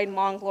Caucasoid,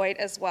 Mongoloid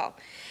as well.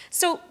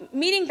 So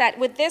meaning that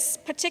with this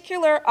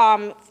particular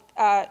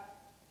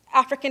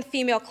African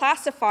female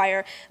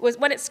classifier,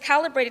 when it's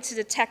calibrated to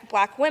detect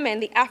black women,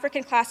 the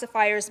African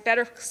classifier is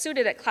better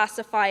suited at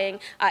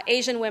classifying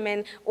Asian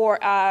women or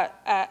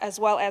as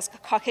well as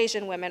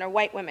Caucasian women or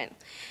white women.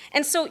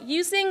 And so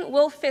using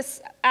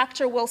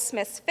actor Will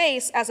Smith's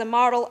face as a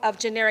model of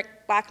generic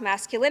black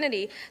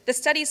masculinity, the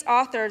study's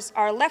authors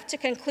are left to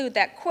conclude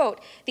that,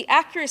 quote, the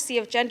accuracy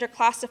of gender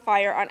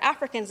classifier on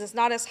Africans is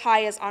not as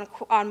high as on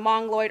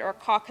Mongoloid or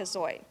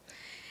Caucasoid.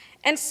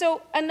 And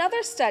so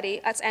another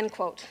study, that's end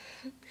quote.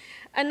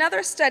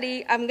 Another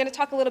study, I'm going to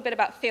talk a little bit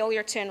about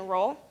failure to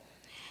enroll.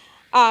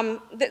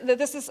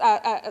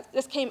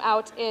 This came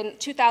out in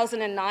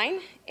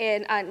 2009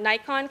 in a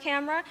Nikon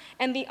camera,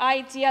 and the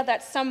idea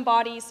that some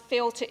bodies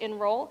fail to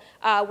enroll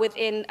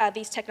within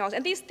these technologies.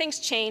 And these things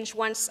change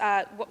once,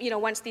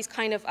 once these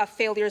kind of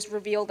failures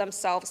reveal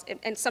themselves,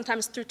 and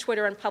sometimes through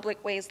Twitter and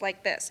public ways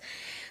like this.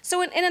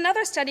 So in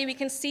another study, we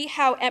can see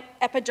how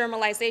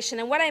epidermalization,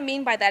 and what I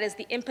mean by that is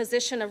the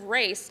imposition of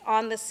race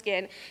on the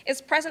skin,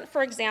 is present,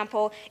 for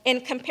example, in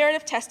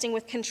comparative testing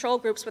with control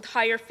groups with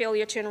higher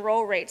failure to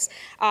enroll rates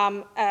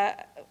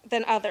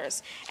than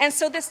others. And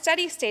so this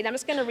study stated, I'm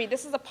just going to read,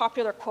 this is a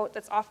popular quote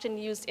that's often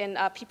used in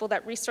people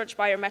that research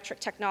biometric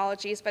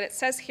technologies, but it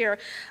says here,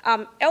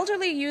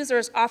 elderly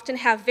users often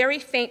have very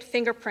faint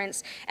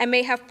fingerprints and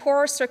may have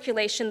poorer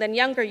circulation than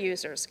younger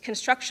users.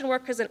 Construction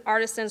workers and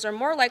artisans are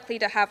more likely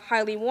to have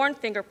highly worn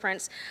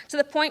fingerprints to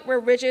the point where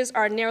ridges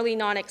are nearly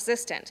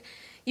non-existent.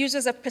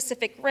 Users of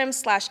Pacific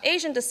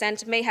Rim/Asian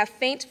descent may have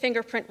faint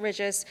fingerprint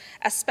ridges,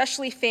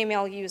 especially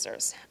female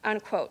users,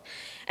 unquote.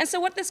 And so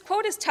what this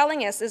quote is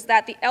telling us is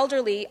that the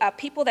elderly,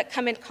 people that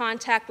come in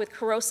contact with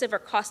corrosive or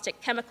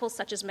caustic chemicals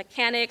such as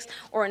mechanics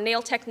or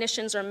nail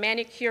technicians or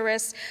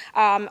manicurists,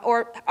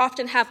 or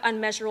often have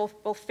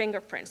unmeasurable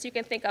fingerprints. You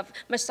can think of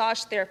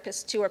massage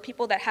therapists too, or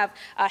people that have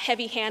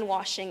heavy hand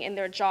washing in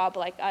their job,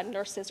 like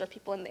nurses or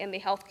people in the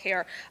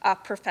healthcare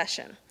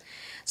profession.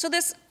 So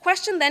this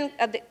question then,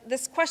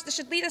 this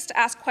should lead us to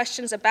ask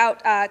questions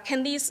about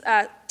can these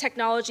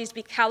technologies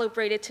be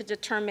calibrated to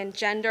determine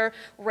gender,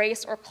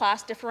 race, or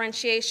class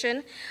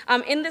differentiation?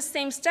 In this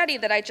same study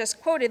that I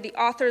just quoted, the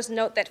authors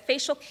note that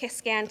facial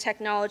scan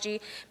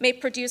technology may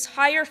produce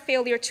higher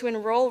failure to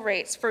enroll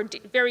rates for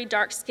very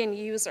dark-skinned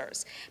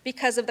users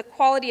because of the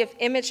quality of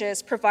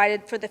images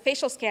provided for the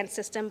facial scan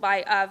system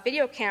by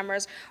video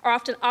cameras are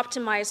often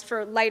optimized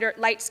for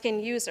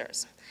light-skinned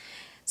users.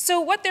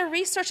 So what their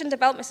research and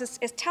development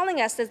is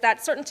telling us is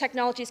that certain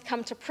technologies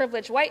come to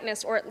privilege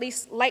whiteness, or at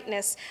least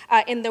lightness,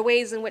 in the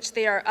ways in which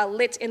they are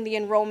lit in the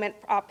enrollment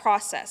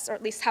process, or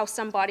at least how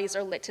some bodies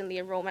are lit in the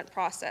enrollment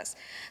process.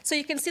 So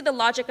you can see the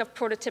logic of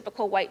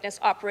prototypical whiteness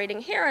operating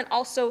here, and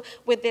also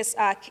with this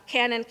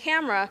Nikon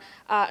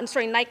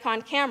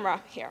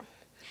camera here.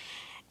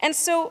 And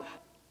so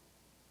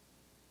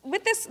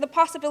with this, the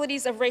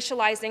possibilities of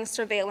racializing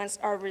surveillance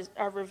are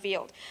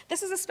revealed.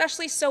 This is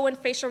especially so when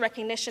facial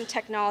recognition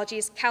technology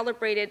is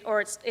calibrated, or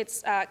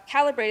it's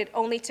calibrated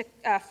only to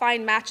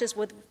find matches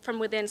from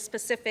within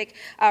specific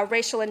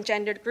racial and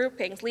gendered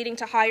groupings, leading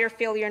to higher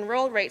failure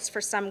enroll rates for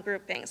some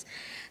groupings.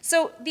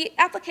 So the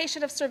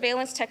application of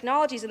surveillance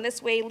technologies in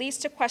this way leads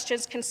to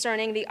questions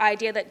concerning the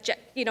idea that,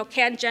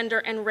 can gender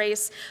and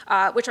race,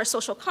 which are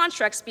social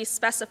constructs, be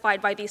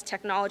specified by these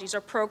technologies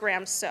or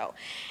programs so?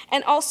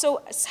 And also,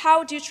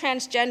 how do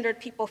transgendered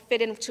people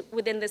fit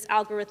within this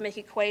algorithmic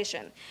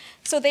equation?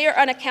 So they are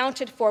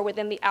unaccounted for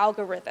within the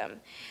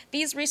algorithm.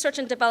 These research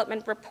and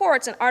development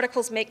reports and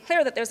articles make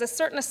clear that there's a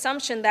certain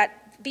assumption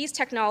that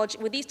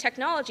with these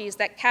technologies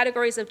that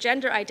categories of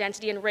gender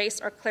identity and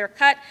race are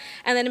clear-cut,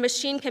 and then a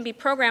machine can be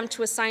programmed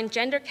to assign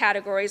gender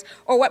categories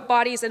or what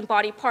bodies and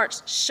body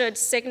parts should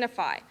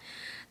signify.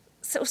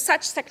 So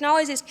such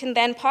technologies can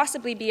then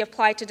possibly be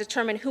applied to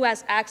determine who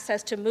has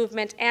access to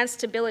movement and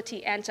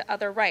stability and to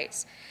other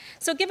rights.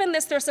 So given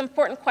this, there's some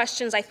important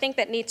questions I think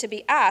that need to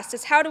be asked,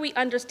 is how do we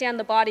understand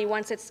the body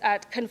once it's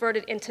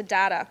converted into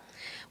data?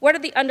 What are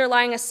the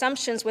underlying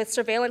assumptions with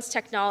surveillance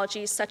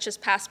technologies such as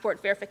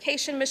passport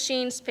verification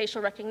machines,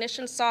 facial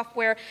recognition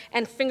software,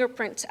 and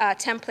fingerprint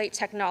template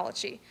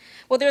technology?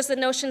 Well, there's the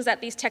notions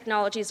that these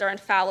technologies are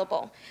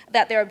infallible,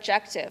 that they're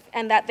objective,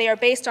 and that they are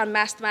based on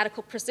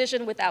mathematical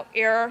precision without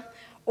error,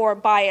 or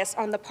bias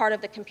on the part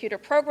of the computer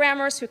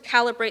programmers who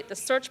calibrate the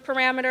search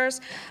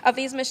parameters of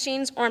these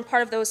machines, or on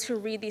part of those who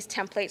read these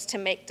templates to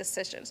make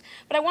decisions.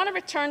 But I want to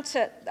return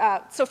to,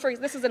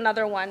 this is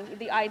another one,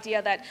 the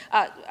idea that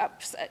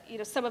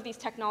some of these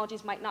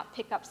technologies might not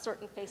pick up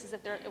certain faces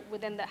if they're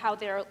within how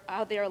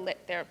they're lit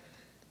there.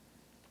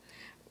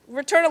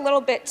 Return a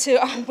little bit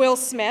to Will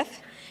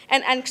Smith.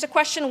 And to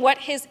question what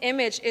his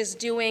image is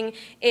doing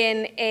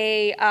in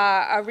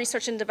a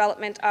research and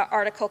development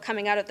article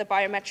coming out of the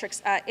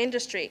biometrics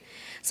industry.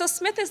 So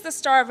Smith is the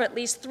star of at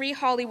least 3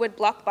 Hollywood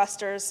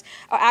blockbusters,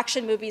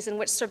 action movies in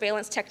which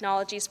surveillance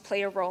technologies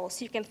play a role.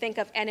 So you can think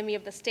of Enemy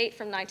of the State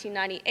from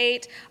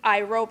 1998,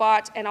 I,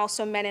 Robot, and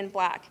also Men in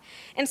Black.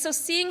 And so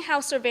seeing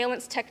how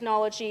surveillance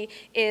technology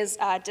is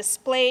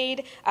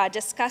displayed,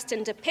 discussed,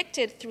 and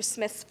depicted through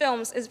Smith's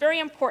films is very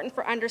important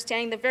for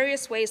understanding the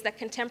various ways that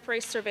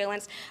contemporary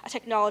surveillance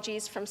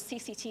technologies, from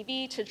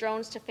CCTV to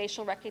drones to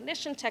facial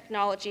recognition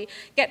technology,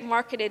 get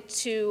marketed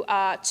to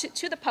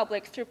the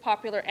public through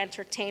popular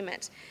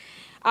entertainment.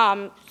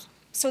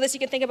 So this you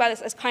can think about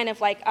this as kind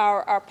of like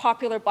our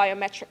popular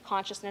biometric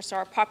consciousness, or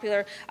our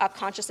popular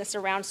consciousness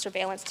around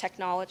surveillance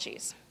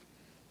technologies.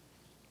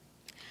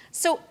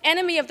 So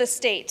Enemy of the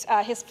State,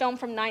 his film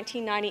from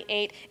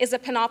 1998, is a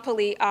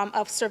panoply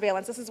of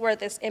surveillance. This is where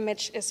this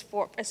image is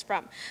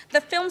from.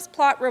 The film's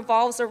plot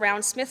revolves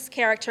around Smith's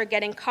character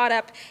getting caught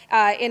up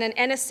in an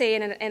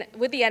NSA,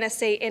 with the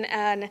NSA in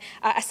an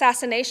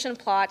assassination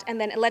plot,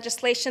 and then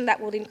legislation that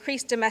will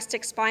increase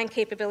domestic spying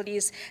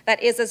capabilities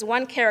that is, as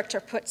one character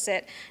puts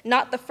it,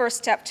 not the first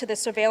step to the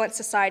surveillance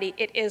society,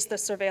 it is the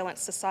surveillance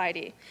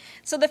society.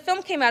 So the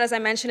film came out, as I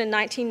mentioned, in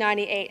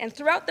 1998, and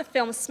throughout the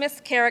film,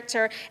 Smith's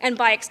character, and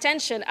by extension,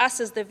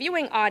 us as the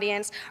viewing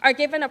audience, are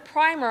given a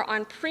primer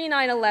on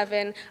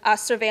pre-9/11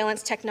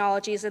 surveillance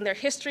technologies and their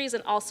histories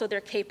and also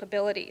their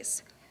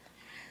capabilities.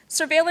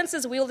 Surveillance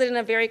is wielded in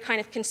a very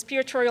kind of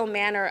conspiratorial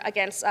manner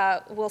against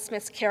Will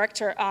Smith's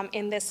character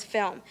in this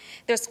film.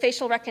 There's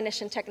facial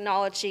recognition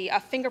technology,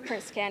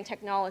 fingerprint scan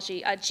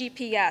technology,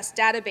 GPS,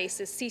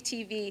 databases,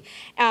 CTV,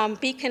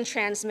 beacon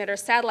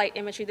transmitters, satellite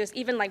imagery. There's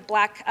even like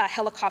black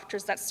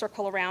helicopters that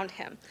circle around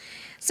him.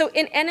 So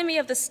in Enemy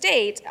of the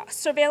State,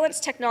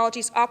 surveillance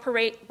technologies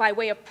operate by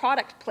way of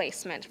product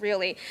placement,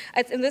 really.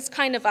 In this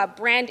kind of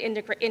brand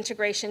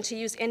integration, to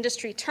use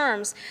industry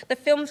terms, the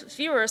film's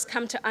viewers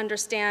come to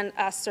understand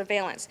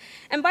surveillance.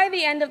 And by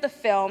the end of the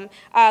film,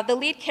 the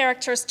lead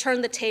characters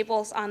turn the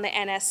tables on the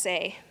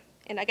NSA.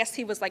 And I guess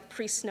he was like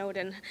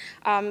pre-Snowden.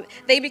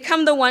 They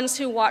become the ones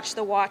who watch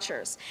the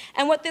watchers.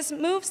 And what this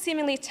move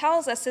seemingly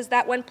tells us is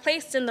that when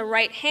placed in the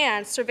right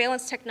hands,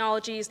 surveillance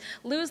technologies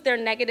lose their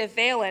negative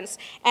valence,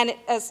 and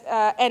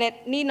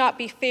it need not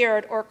be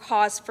feared or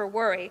cause for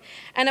worry.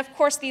 And of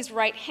course, these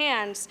right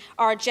hands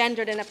are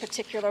gendered in a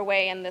particular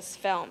way in this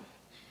film.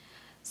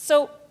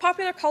 So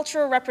popular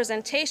cultural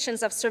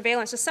representations of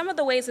surveillance are some of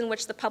the ways in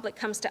which the public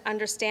comes to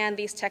understand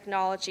these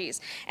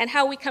technologies, and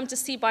how we come to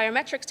see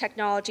biometrics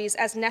technologies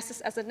as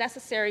a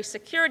necessary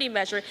security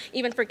measure,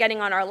 even for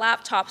getting on our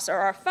laptops or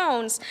our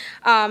phones,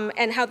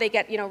 and how they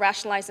get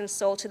rationalized and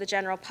sold to the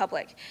general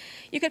public.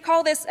 You could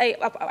call this,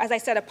 as I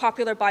said, a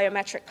popular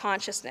biometric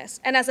consciousness.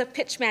 And as a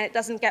pitchman, it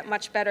doesn't get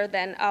much better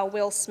than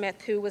Will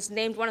Smith, who was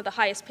named one of the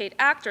highest paid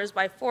actors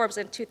by Forbes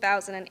in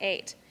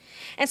 2008.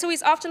 And so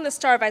he's often the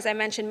star of, as I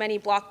mentioned, many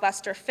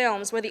blockbuster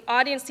films where the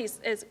audience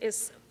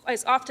is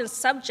often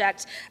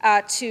subject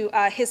to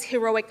his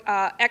heroic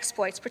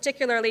exploits,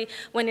 particularly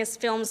when his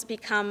films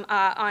become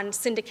on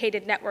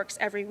syndicated networks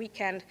every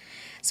weekend.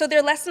 So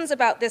their lessons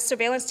about this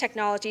surveillance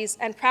technologies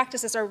and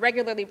practices are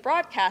regularly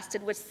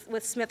broadcasted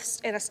with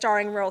Smith in a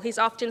starring role. He's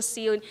often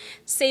seen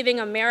saving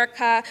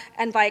America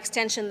and, by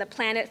extension, the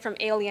planet from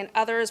alien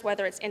others,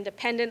 whether it's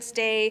Independence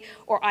Day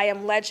or I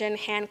Am Legend,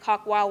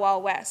 Hancock, Wild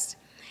Wild West.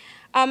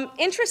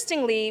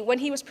 Interestingly, when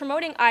he was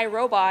promoting I,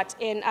 Robot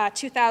in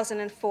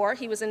 2004,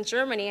 he was in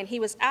Germany, and he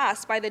was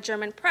asked by the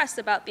German press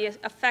about the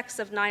effects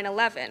of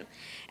 9/11.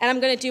 And I'm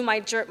going to do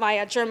my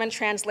German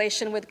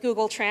translation with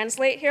Google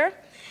Translate here.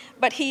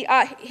 But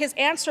his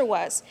answer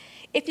was,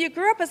 if you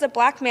grew up as a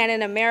black man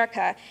in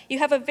America, you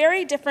have a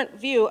very different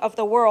view of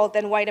the world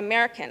than white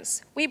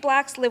Americans. We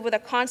blacks live with a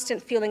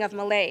constant feeling of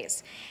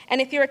malaise.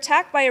 And if you're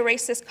attacked by a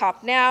racist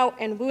cop now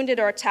and wounded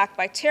or attacked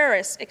by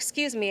terrorists,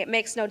 excuse me, it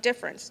makes no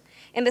difference.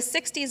 In the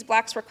 60s,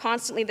 blacks were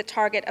constantly the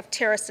target of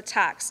terrorist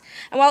attacks.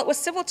 And while it was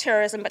civil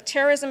terrorism, but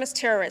terrorism is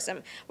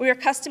terrorism, we are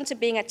accustomed to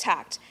being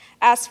attacked.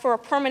 As for a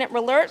permanent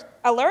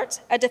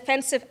alert, a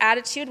defensive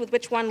attitude with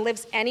which one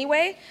lives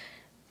anyway,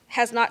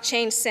 has not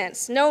changed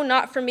since. No,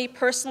 not for me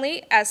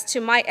personally. As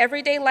to my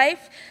everyday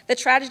life, the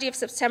tragedy of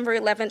September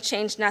 11th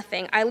changed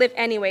nothing. I live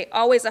anyway,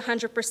 always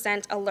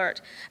 100%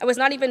 alert. I was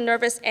not even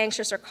nervous,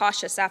 anxious, or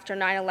cautious after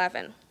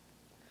 9/11.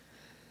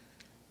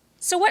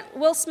 So what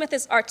Will Smith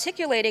is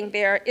articulating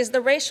there is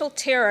the racial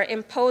terror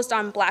imposed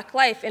on black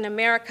life in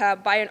America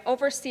by an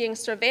overseeing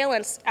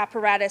surveillance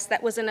apparatus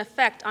that was in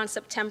effect on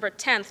September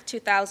 10th,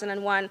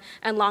 2001,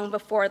 and long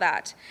before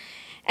that.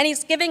 And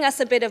he's giving us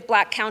a bit of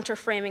black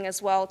counterframing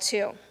as well,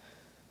 too.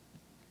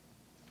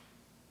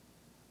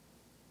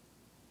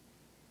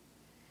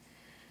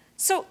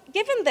 So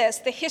given this,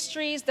 the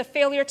histories, the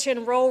failure to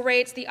enroll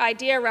rates, the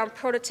idea around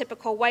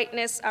prototypical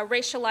whiteness,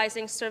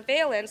 racializing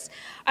surveillance,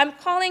 I'm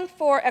calling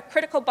for a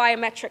critical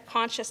biometric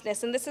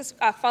consciousness, and this is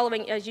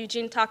following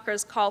Eugene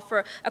Tucker's call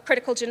for a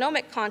critical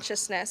genomic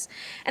consciousness.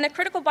 And a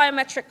critical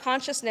biometric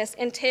consciousness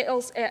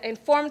entails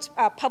informed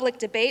public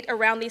debate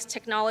around these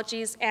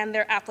technologies and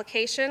their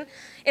application.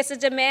 It's a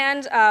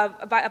demand of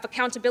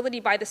accountability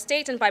by the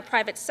state and by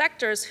private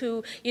sectors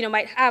who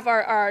might have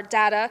our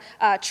data,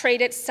 trade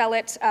it, sell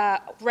it,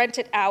 rent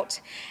it out.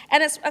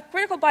 And as a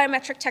critical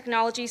biometric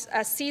technology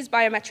sees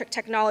biometric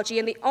technology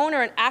and the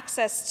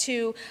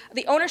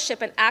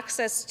ownership and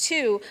access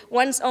to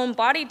one's own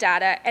body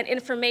data and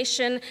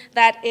information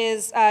that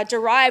is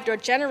derived or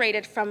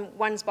generated from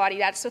one's body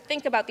data. So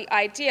think about the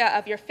idea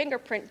of your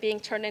fingerprint being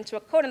turned into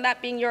a code and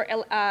that being your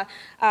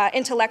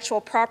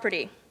intellectual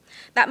property.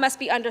 That must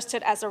be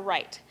understood as a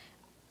right.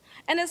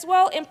 And as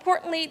well,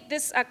 importantly,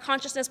 this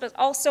consciousness must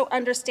also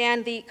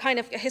understand the kind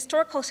of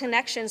historical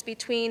connections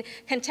between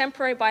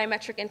contemporary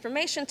biometric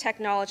information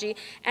technology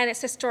and its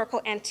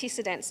historical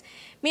antecedents.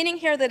 Meaning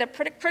here that a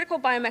critical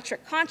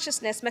biometric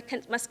consciousness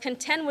must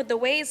contend with the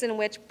ways in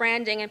which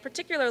branding, and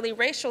particularly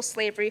racial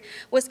slavery,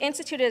 was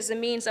instituted as a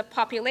means of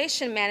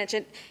population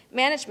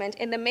management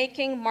in the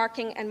making,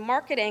 marking, and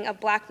marketing of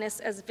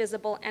blackness as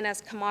visible and as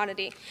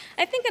commodity.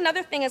 I think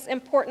another thing is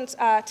important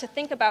to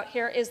think about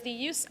here is the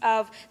use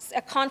of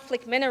conflict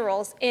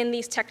minerals in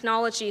these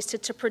technologies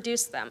to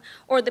produce them,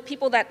 or the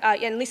people that,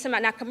 and Lisa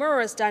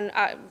Nakamura has done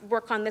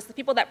work on this, the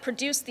people that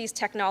produce these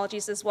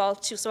technologies as well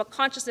too, so a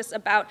consciousness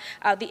about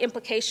the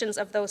implications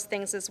of those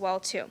things as well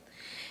too.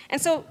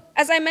 And so,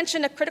 as I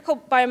mentioned, a critical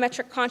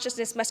biometric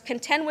consciousness must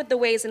contend with the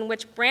ways in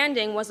which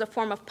branding was a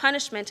form of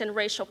punishment and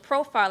racial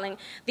profiling,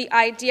 the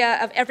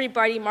idea of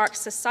everybody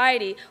marks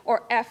society,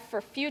 or F for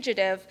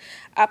fugitive,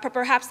 but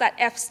perhaps that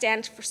F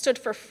stood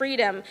for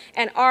freedom,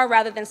 and R,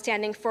 rather than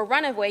standing for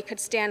runaway, could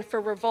stand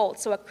for revolt,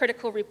 so a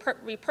critical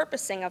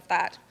repurposing of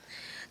that.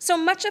 So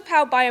much of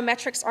how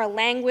biometrics are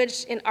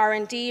languaged in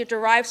R&D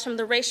derives from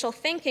the racial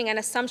thinking and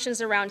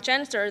assumptions around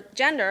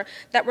gender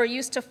that were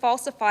used to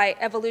falsify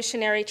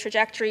evolutionary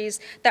trajectories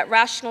that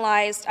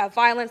rationalized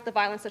violence, the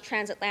violence of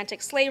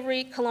transatlantic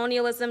slavery,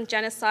 colonialism,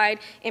 genocide,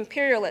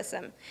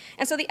 imperialism.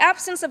 And so the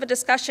absence of a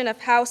discussion of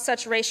how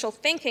such racial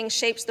thinking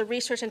shapes the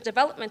research and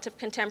development of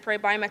contemporary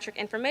biometric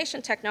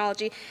information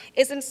technology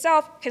is in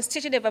itself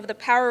constitutive of the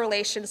power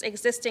relations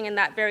existing in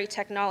that very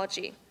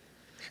technology.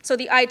 So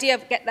the idea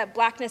of that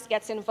blackness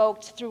gets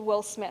invoked through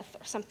Will Smith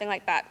or something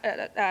like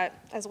that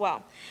as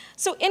well.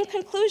 So in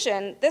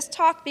conclusion, this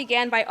talk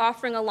began by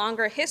offering a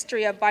longer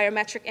history of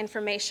biometric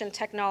information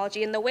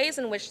technology and the ways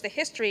in which the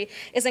history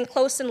is in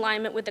close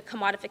alignment with the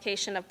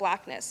commodification of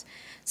blackness.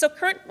 So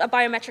current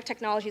biometric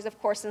technologies, of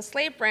course, and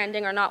slave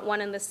branding are not one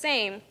and the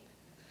same.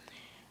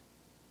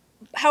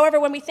 However,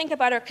 when we think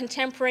about our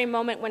contemporary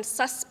moment when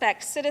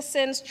suspect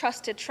citizens,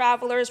 trusted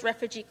travelers,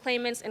 refugee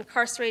claimants,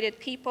 incarcerated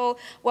people,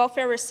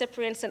 welfare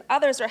recipients, and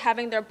others are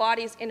having their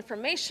bodies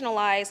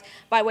informationalized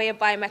by way of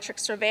biometric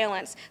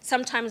surveillance,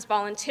 sometimes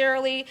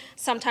voluntarily,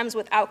 sometimes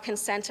without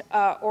consent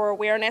or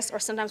awareness, or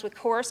sometimes with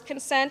coerced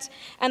consent,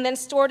 and then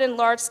stored in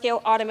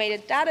large-scale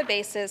automated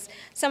databases,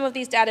 some of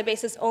these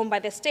databases owned by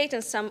the state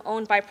and some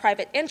owned by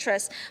private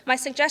interests. My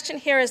suggestion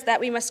here is that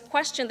we must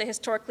question the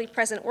historically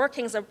present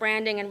workings of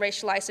branding and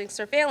racializing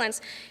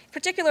surveillance,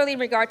 particularly in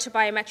regard to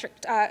biometric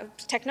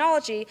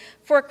technology,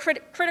 for a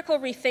critical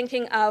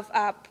rethinking of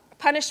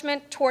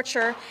punishment,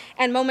 torture,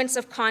 and moments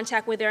of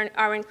contact with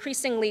our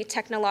increasingly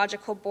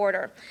technological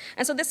border.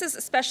 And so this is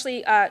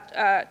especially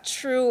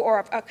true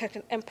or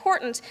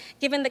important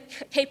given the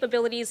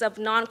capabilities of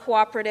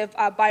non-cooperative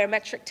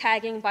biometric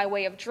tagging by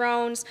way of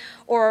drones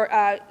or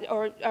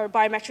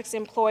biometrics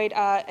employed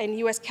in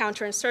U.S.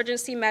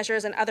 counterinsurgency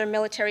measures and other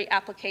military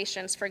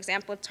applications, for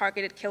example,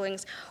 targeted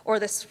killings or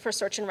for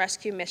search and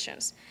rescue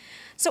missions.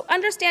 So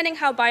understanding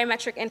how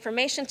biometric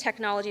information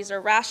technologies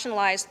are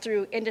rationalized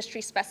through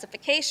industry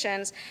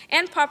specifications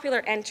and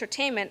popular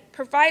entertainment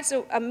provides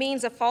a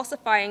means of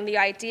falsifying the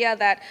idea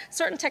that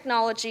certain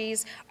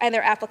technologies and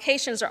their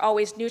applications are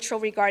always neutral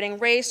regarding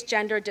race,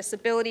 gender,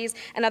 disabilities,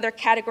 and other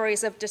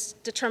categories of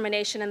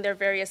determination in their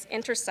various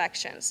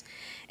intersections.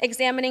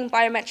 Examining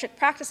biometric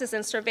practices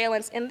and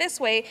surveillance in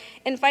this way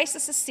invites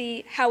us to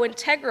see how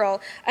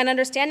integral an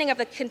understanding of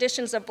the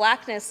conditions of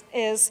blackness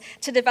is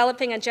to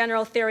developing a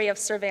general theory of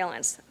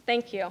surveillance.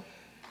 Thank you.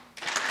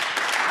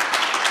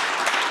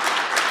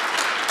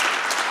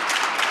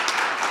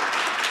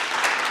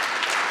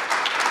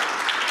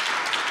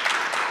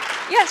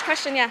 Yes,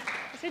 question, yeah.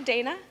 Is it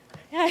Dana?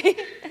 I want to read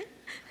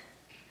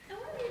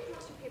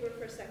across your paper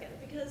for a second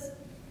because,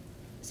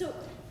 so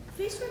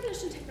face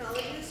recognition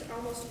technologies are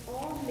almost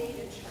all made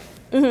in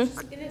China, which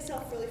is in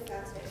itself really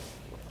fascinating.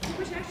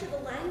 Which actually the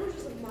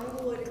languages of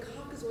Mongoloid and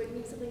Caucasoid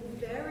mean something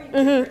very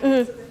different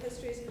because of the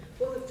histories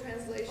both of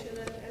translation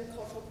and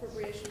cultural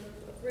appropriation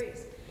of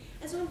race.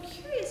 And so I'm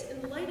curious,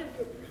 in light of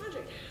your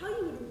project, how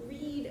you would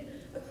read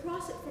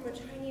across it from a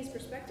Chinese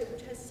perspective,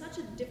 which has such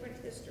a different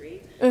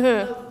history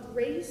of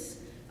race,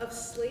 of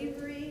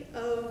slavery,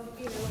 of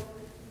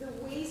the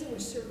ways in which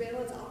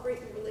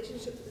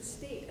relationship to the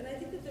state. And I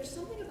think that there's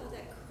something about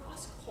that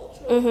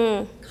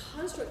cross-cultural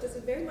construct that's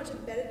very much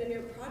embedded in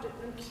your project.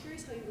 And I'm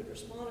curious how you would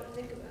respond or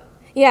think about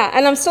it. Yeah,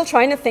 and I'm still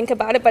trying to think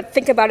about it, but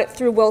think about it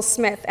through Will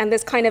Smith and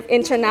this kind of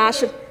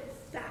international.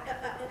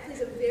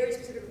 Plays a very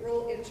specific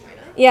role in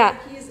China. Yeah.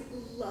 He is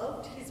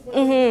loved. He's one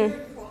of the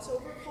weird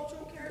crossover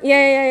cultural characters.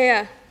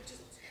 Yeah.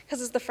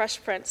 Because it's the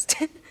Fresh Prince.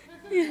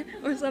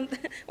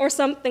 or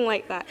something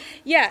like that.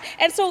 Yeah,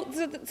 and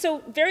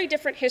so very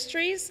different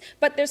histories,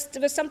 but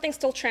there's something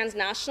still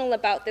transnational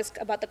about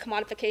the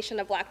commodification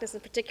of blackness,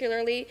 and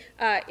particularly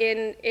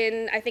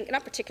in I think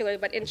not particularly,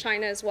 but in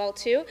China as well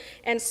too.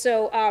 And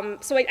so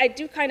I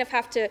do kind of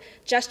have to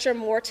gesture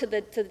more to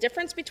the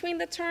difference between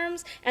the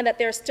terms, and that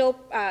they're still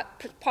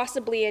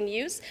possibly in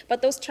use,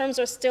 but those terms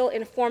are still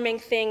informing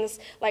things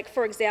like,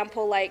 for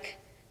example, like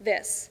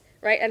this.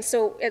 Right, and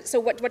so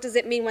what does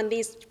it mean when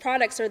these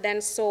products are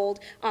then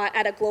sold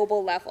at a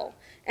global level?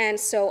 And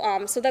so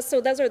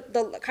those are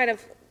the kind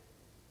of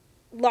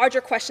larger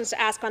questions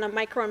to ask on a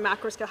micro and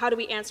macro scale. How do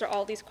we answer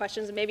all these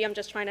questions? And maybe I'm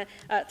just trying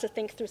to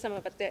think through some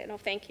of it. No,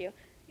 thank you.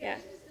 Yeah.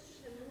 It's just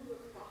interesting to move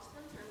across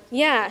them.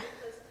 Yeah.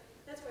 Because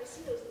that's where I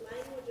see those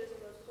languages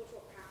and those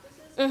cultural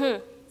practices.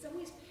 In some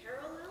ways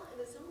parallel,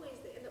 and in some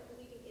ways they end up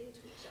bleeding into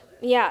each other.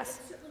 Yes.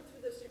 And certainly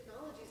through those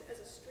technologies as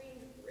a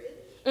streamed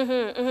bridge.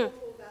 Cultural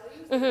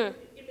values in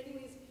many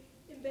ways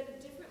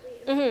embedded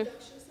differently in the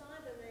production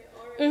side than they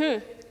are in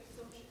the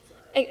consumption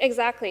side.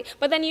 Exactly.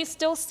 But then you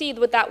still see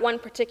with that one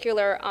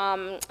particular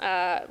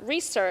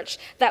research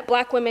that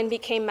black women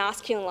became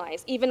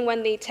masculinized. Even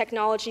when the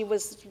technology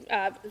was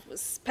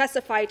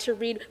specified to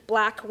read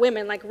black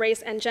women, like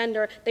race and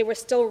gender, they were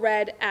still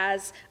read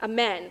as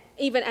men.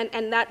 Even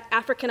and that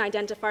African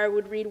identifier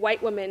would read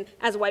white women,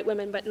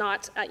 but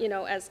not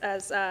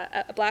as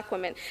black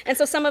women. And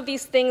so some of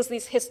these things,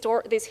 these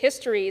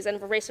histories and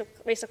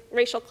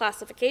racial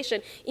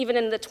classification, even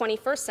in the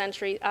 21st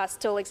century,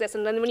 still exist.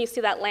 And then when you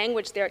see that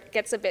language there, it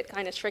gets a bit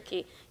kind of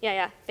tricky.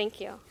 Yeah. Thank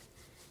you.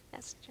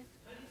 Yes. How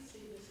do you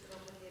see this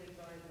complicated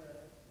by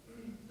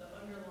the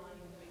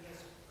underlying, I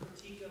guess,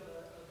 critique of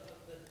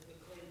the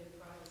claim that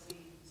privacy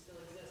still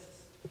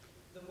exists?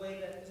 The way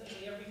that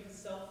essentially every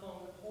cell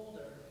phone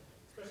holder,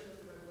 especially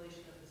with the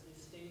revelation of this new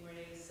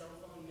Stingray cell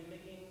phone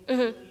mimicking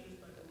tool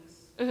used by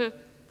police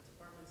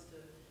departments to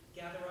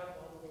gather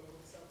up all the local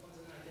cell phones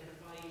and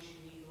identify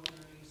each unique owner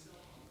of each cell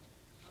phone.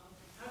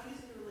 How do you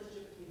see the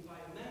relationship between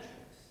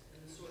biometrics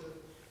and sort of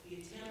the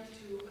attempt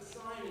to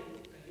assign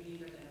a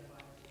unique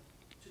identifier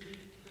to be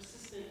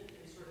persistent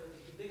and sort of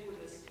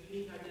ubiquitous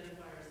unique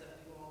identifiers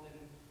that we've all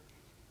been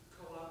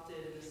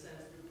co-opted in a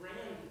sense through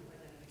brand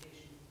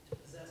identification to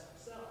possess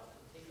ourselves,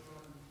 to take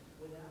on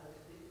without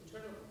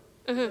internally.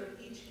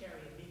 Each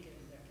carry a beacon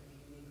that can be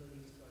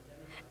uniquely used to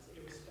identify us,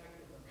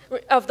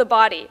 irrespective Of the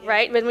body,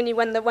 right?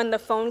 When the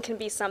phone can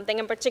be something,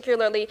 and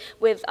particularly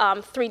with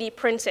 3D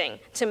printing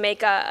to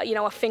make a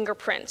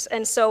fingerprint.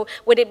 And so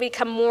would it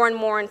become more and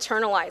more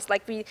internalized?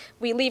 Like we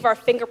leave our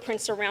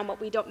fingerprints around, but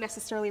we don't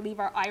necessarily leave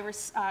our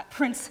iris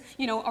prints,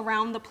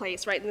 around the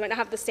place, right? We might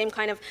have the same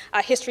kind of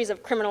histories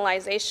of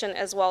criminalization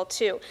as well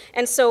too.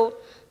 And so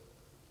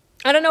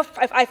I don't know if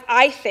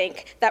I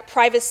think that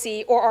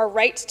privacy or our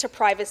right to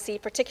privacy,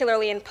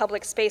 particularly in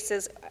public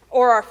spaces,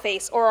 or our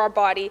face or our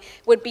body,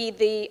 would be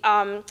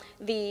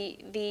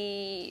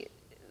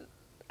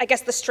I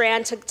guess the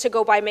strand to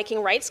go by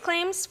making rights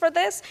claims for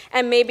this,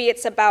 and maybe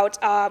it's about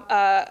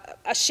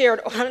a shared,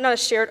 not a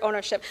shared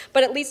ownership,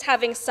 but at least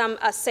having some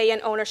say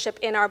in ownership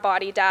in our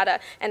body data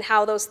and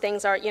how those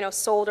things are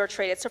sold or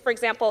traded. So for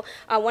example,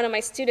 one of my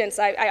students,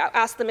 I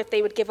asked them if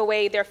they would give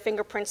away their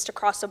fingerprints to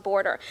cross a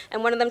border,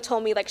 and one of them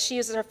told me like she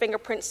uses her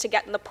fingerprints to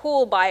get in the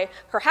pool by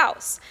her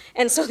house,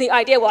 and so the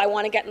idea, well, I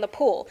want to get in the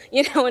pool,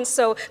 and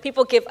so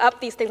people give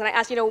up these things, and I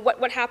asked,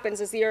 what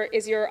happens? Is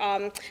your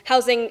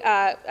housing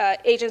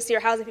agency or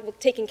housing people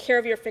taking care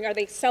of your finger? Are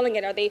they selling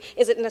it?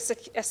 Is it in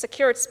a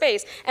secured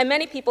space? And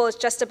many people, it's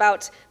just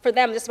about, for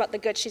them, just about the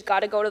good. She's got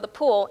to go to the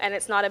pool, and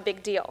it's not a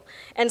big deal.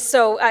 And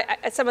so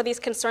some of these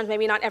concerns,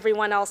 maybe not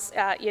everyone else,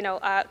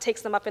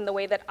 takes them up in the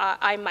way that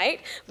I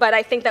might. But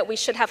I think that we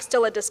should have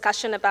still a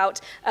discussion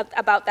about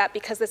that,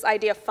 because this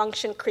idea of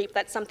function creep,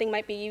 that something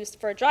might be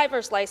used for a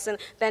driver's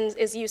license, then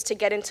is used to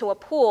get into a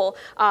pool.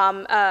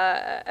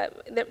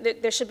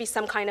 There should be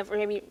some kind of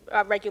maybe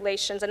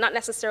regulations, and not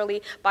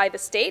necessarily by the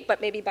state, but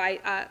maybe by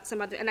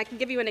some other, and I can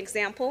give you an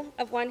example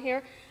of one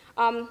here.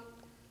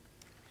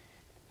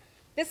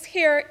 This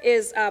here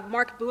is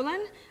Mark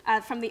Boulin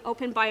from the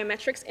Open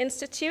Biometrics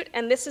Institute,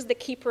 and this is the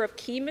Keeper of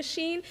Key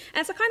machine.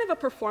 And it's a kind of a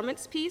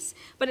performance piece,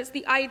 but it's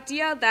the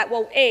idea that,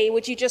 well, A,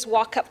 would you just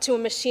walk up to a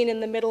machine in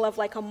the middle of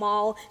like a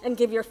mall and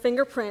give your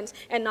fingerprint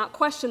and not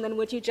question? Then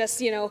would you just,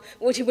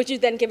 would you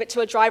then give it to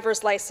a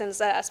driver's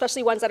license,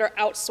 especially ones that are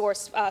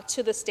outsourced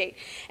to the state?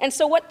 And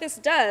so what this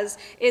does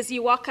is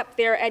you walk up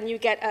there and you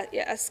get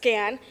a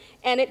scan,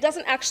 and it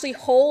doesn't actually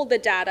hold the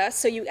data,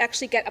 so you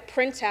actually get a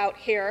printout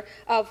here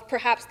of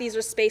perhaps these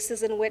are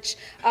spaces in which,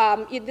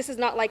 this is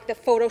not like the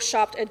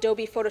photoshopped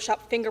Adobe Photoshop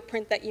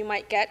fingerprint that you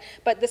might get,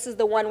 but this is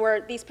the one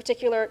where these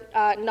particular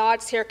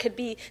nods here could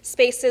be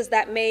spaces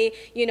that may,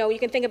 you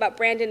can think about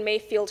Brandon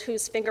Mayfield,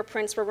 whose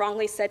fingerprints were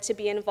wrongly said to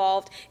be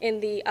involved in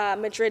the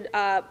Madrid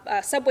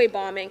subway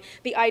bombing,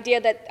 the idea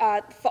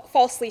that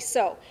falsely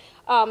so.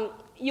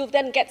 You'll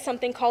then get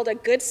something called a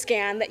good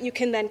scan that you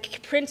can then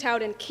print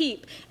out and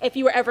keep if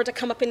you were ever to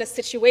come up in a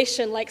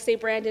situation like, say,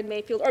 Brandon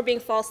Mayfield, or being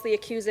falsely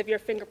accused of your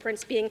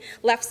fingerprints being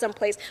left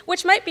someplace,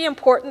 which might be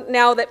important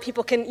now that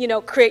people can,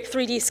 create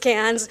 3D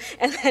scans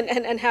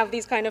and have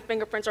these kind of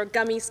fingerprints, or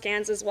gummy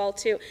scans as well,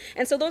 too.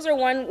 And so those are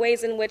one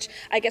ways in which,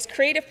 I guess,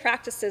 creative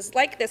practices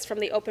like this from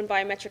the Open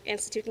Biometric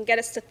Institute can get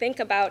us to think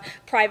about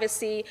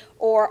privacy,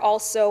 or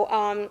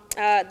also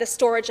the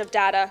storage of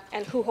data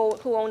and who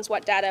owns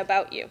what data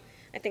about you.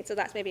 I think so.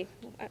 That's maybe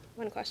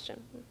one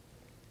question.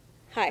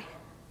 Hi. I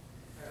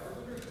was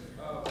wondering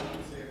what you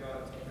would say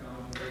about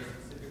technology that is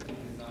specifically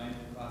designed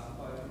to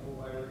classify people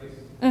by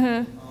race.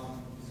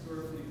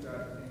 Historically, you've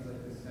got things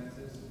like the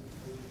census.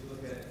 If you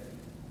look at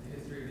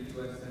the history of the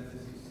U.S.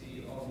 Census, you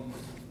see all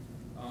these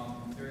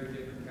very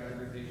different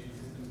categorization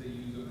systems they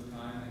use over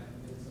time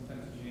that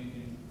sometimes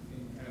change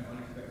in kind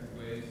of unexpected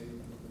ways.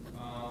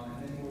 And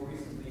then more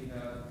recently, you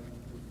have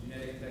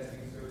genetic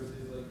testing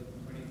services like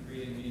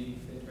 23andMe.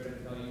 They try to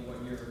tell you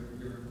what your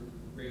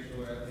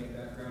racial or ethnic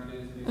background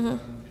is based on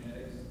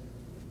genetics.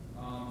 So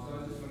I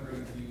was just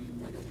wondering if you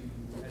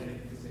had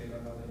anything to say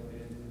about how they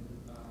fit into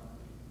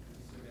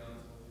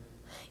surveillance.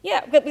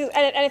 Yeah,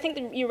 and I think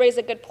that you raise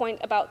a good point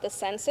about the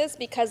census,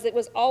 because it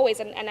was always,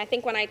 and I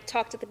think when I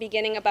talked at the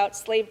beginning about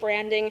slave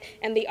branding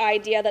and the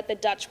idea that the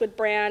Dutch would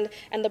brand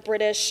and the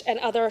British and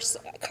other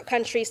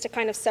countries to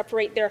kind of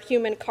separate their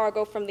human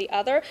cargo from the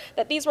other,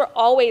 that these were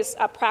always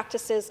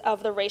practices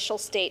of the racial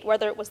state,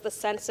 whether it was the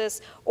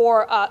census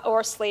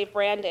or slave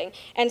branding.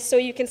 And so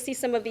you can see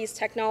some of these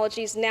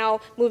technologies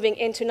now moving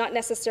into not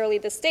necessarily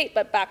the state,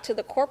 but back to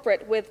the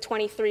corporate with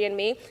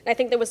 23andMe. And I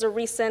think there was a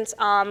recent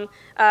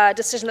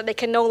decision that they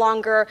can no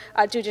longer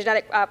do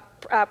genetic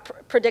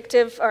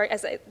predictive, or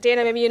as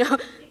Dana, maybe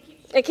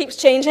it keeps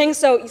changing.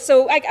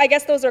 So I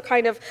guess those are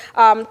kind of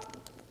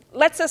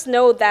lets us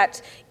know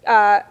that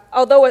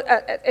although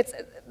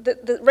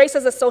the race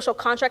as a social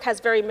contract has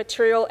very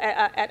material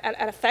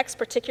effects,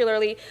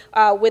 particularly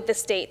with the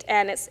state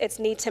and its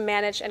need to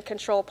manage and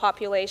control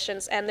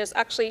populations. And there's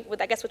actually,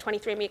 I guess, with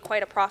 23andMe,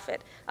 quite a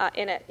profit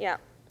in it. Yeah.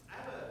 I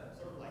have a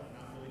sort of like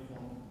not really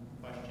formal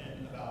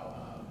question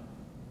about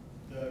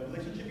the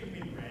relationship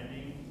between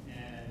branding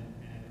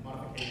and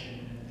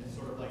modification, and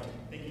sort of like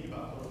thinking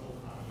about political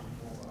economy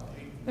more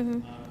broadly.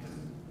 Because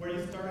where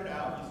you started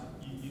out,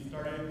 you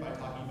started by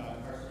talking about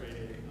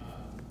incarcerated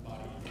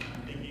bodies.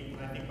 And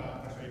when I think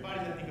about incarcerated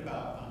bodies, I think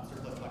about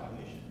surplus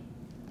population.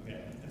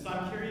 Okay, and so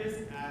I'm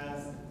curious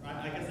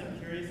I'm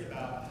curious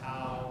about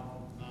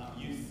how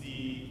you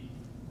see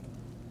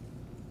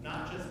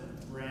not just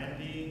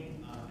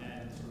branding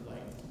and sort of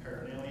like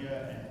paraphernalia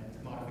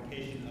and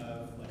commodification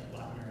of like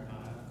Black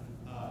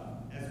Americana,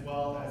 as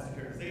well as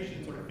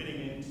securitization sort of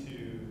fitting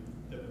into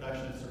the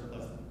production of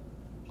surplus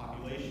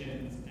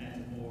populations,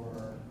 and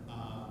more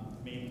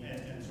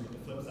and sort of the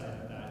flip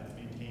side of that is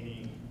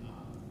maintaining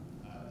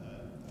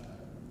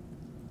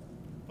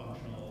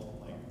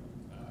functional like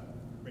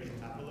racial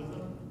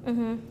capitalism.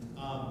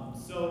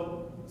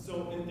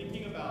 So in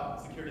thinking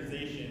about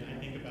securitization, I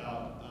think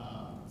about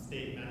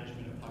state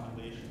management of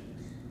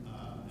populations,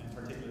 and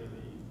particularly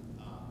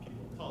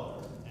people of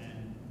color,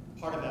 and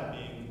part of that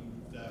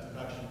being the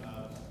production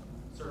of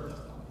surplus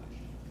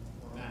population,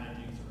 or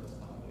managing surplus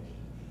population.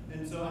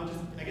 And so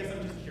I guess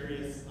I'm just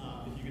curious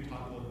if you could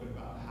talk a little bit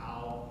about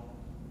how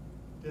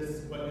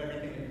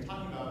everything that you're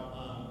talking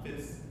about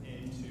fits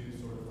into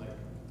sort of like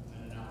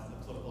an analysis,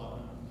 a political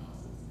economic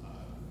analysis of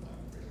like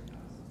racial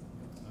capitalism,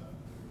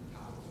 of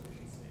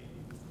capitalization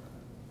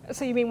state.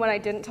 So you mean what I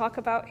didn't talk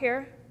about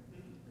here?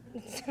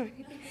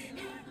 Sorry.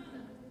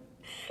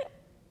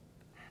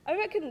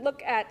 I could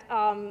look at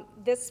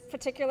this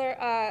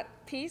particular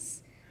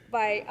piece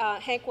by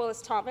Hank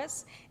Willis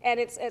Thomas, and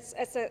it's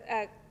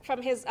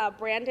from his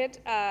branded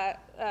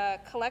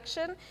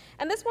collection.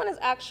 And this one is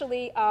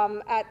actually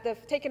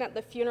taken at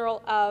the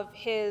funeral of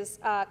his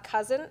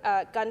cousin,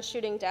 gun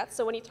shooting death.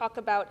 So when you talk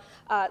about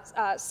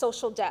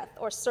social death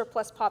or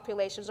surplus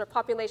populations, or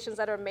populations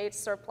that are made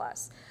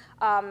surplus,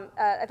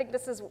 I think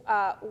this is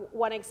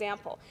one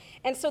example.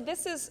 And so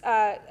this is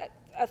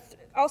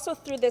also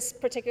through this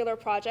particular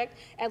project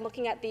and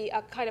looking at the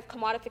kind of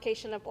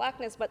commodification of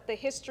blackness, but the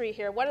history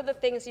here. One of the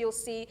things you'll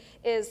see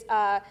is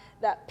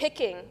that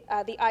picking,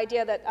 the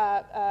idea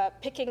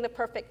that picking the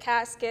perfect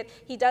casket.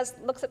 He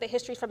looks at the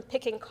history from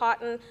picking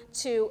cotton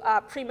to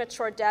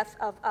premature death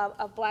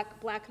of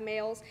black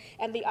males,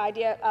 and the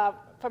idea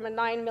from a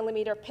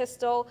 9mm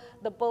pistol,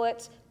 the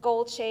bullet,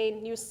 gold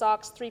chain, new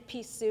socks,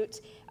 three-piece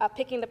suit,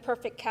 picking the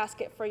perfect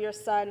casket for your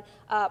son,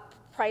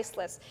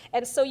 priceless.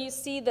 And so you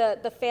see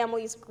the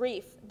family's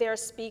grief there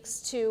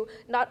speaks to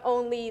not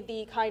only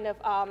the kind of,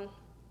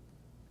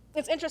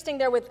 it's interesting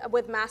there with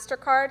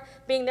MasterCard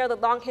being there, the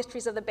long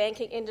histories of the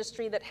banking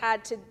industry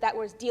that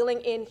was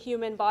dealing in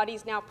human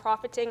bodies, now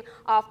profiting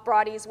off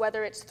bodies,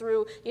 whether it's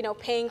through, you know,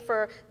 paying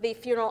for the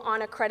funeral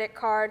on a credit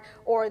card,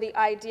 or the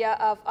idea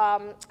of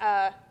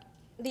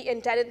the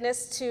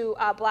indebtedness to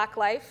Black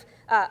life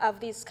of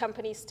these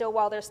companies still,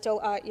 while they're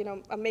still, you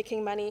know,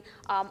 making money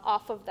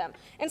off of them.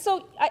 And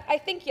so I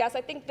think, yes,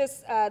 I think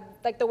this,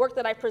 like the work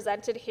that I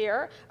presented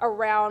here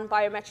around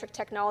biometric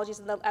technologies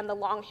and the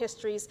long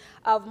histories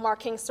of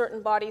marking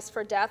certain bodies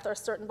for death or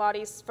certain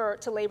bodies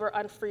to labor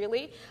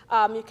unfreely,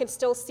 you can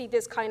still see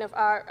this kind of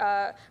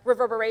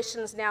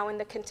reverberations now in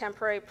the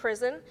contemporary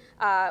prison,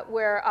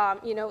 where,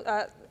 you know,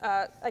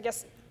 I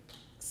guess,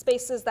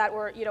 spaces that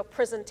were, you know,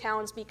 prison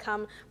towns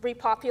become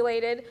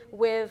repopulated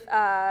with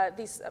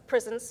these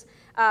prisons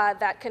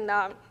that can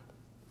that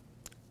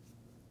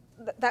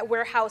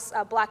warehouse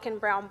Black and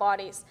brown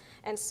bodies.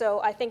 And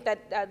so I think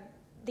that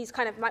these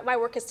kind of my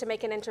work is to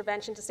make an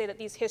intervention to say that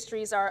these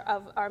histories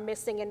are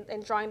missing,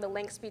 and drawing the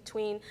links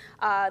between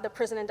the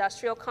prison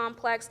industrial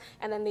complex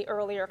and then the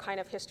earlier kind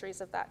of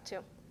histories of that too.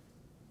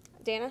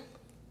 Dana?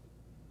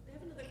 I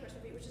have another question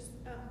for you, which is,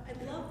 I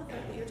love the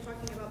fact that you're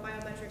talking about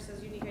biometrics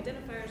as unique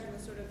identifiers and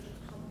the sort of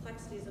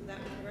complexities of that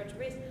with regard to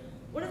race.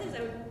 One of the things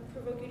I would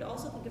provoke you to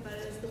also think about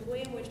is the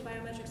way in which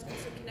biometrics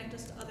also connect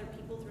us to other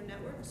people through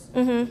networks.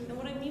 Mm-hmm. And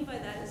what I mean by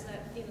that is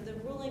that, you know, the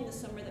ruling this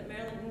summer that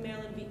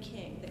Maryland v.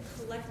 King, that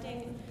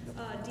collecting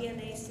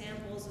DNA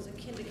samples is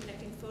akin to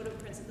connecting photo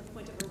prints at the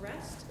point of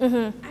arrest,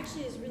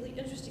 actually is really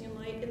interesting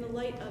in the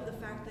light of the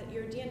fact that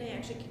your DNA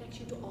actually connects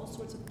you to all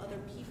sorts of other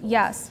people.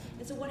 Yes.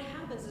 And so what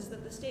happens is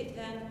that the state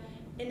then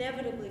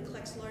inevitably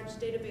collects large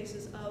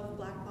databases of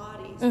Black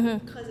bodies,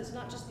 because it's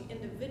not just the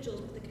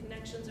individuals, but the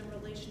connections and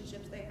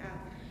relationships they have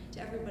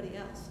to everybody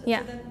else.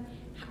 And so then,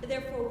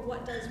 therefore,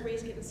 what does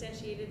race get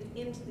instantiated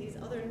into these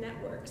other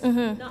networks,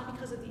 not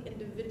because of the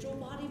individual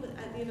body, but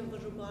at the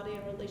individual body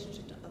in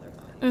relationship to other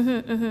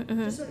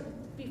bodies. Just sort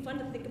of be fun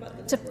to think about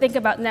the networks. Think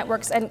about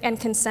networks and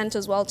consent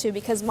as well too,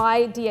 because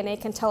my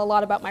DNA can tell a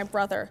lot about my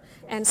brother.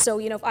 And so,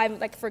 you know, if I'm,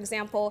 like, for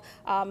example,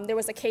 there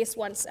was a case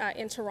once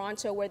in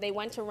Toronto where they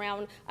went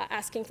around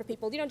asking for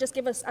people, you know, just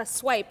give us a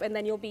swipe and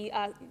then you'll be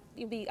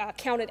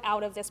counted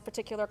out of this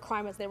particular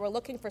crime, as they were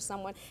looking for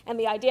someone. And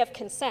the idea of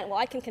consent, well,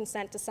 I can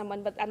consent to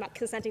someone, but I'm not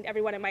consenting to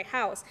everyone in my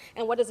house.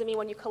 And what does it mean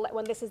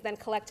when this is then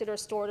collected or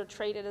stored or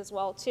traded as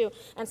well too?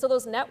 And so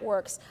those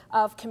networks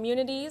of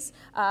communities,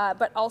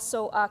 but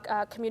also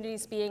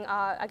communities being,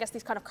 I guess,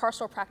 these kind of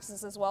carceral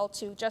practices as well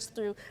too, just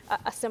through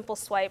a simple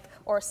swipe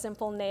or a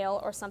simple nail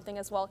or something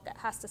as well, that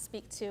has to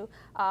speak to,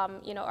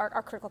 you know,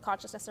 our critical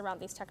consciousness around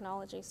these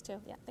technologies too.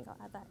 Yeah, I think I'll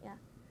add that, yeah.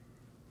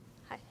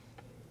 Hi. I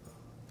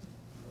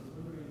was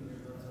wondering your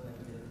thoughts on,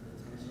 like, the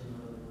tension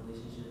of the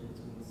relationship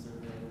between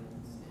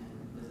surveillance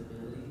and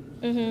visibility.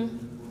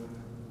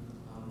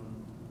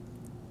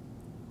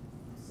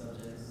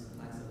 Subjects,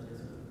 Black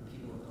subjects, or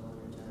people of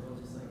color in general,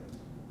 just like,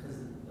 because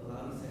a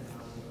lot of these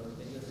technologies, or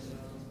video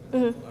technologies,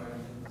 for example, are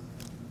used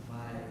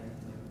by, like,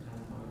 kind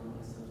of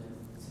marginalized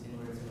subjects in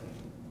order to, like,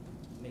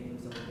 make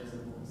themselves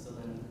visible. So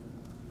then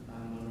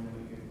I'm wondering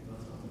what your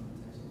thoughts are on the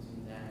tension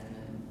between that and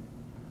then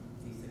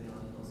these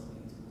technologies also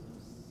being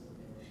tools of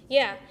surveillance.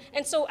 Yeah,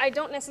 and so I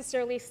don't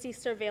necessarily see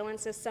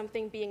surveillance as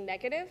something being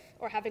negative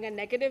or having a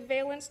negative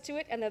valence to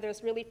it, and that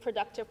there's really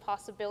productive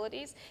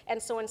possibilities.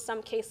 And so in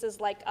some cases,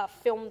 like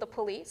Film the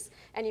Police,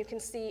 and you can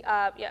see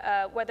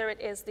whether it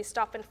is the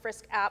stop and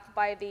frisk app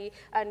by the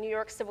New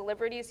York Civil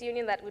Liberties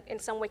Union that in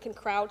some way can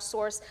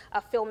crowdsource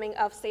a filming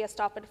of, say, a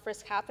stop and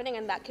frisk happening,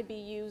 and that could be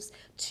used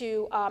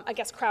to, I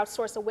guess,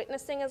 crowdsource a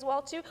witnessing as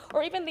well too,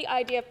 or even the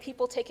idea of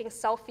people taking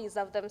selfies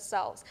of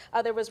themselves.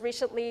 There was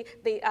recently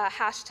the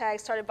hashtag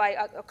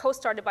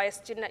co-started by a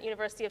student at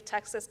University of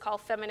Texas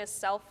called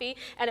Feminist Selfie,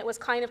 and it was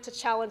kind of to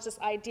challenge this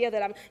idea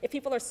that if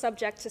people are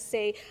subject to,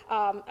 say,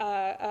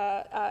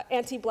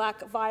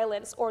 anti-Black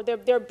violence, or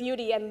their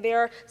beauty and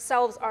their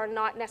selves are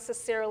not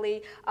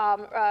necessarily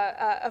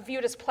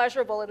viewed as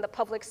pleasurable in the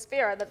public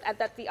sphere,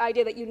 that the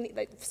idea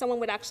that someone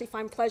would actually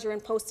find pleasure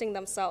in posting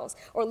themselves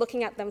or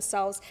looking at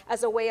themselves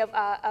as a way of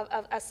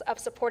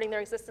supporting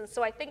their existence.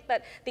 So I think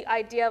that the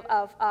idea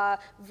of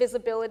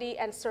visibility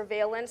and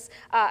surveillance,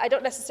 I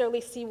don't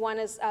necessarily see one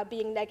as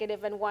being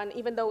negative and one,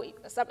 even though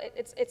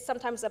it's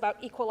sometimes about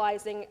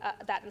equalizing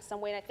that in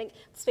some way. And I think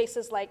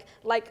spaces like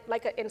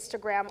an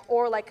Instagram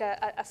or like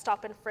a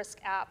stop and frisk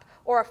app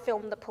or a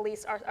Film the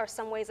Police are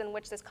some ways in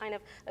which this kind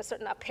of a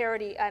certain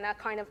parody and a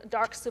kind of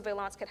dark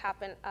surveillance could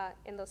happen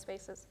in those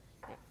spaces.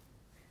 Yeah.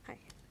 Hi.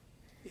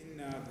 In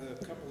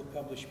the couple of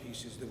published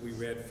pieces that we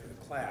read for the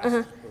class,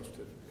 as opposed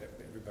to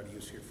everybody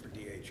who's here for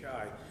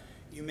DHI,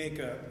 you make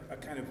a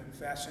kind of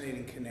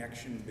fascinating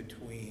connection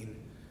between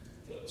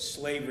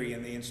slavery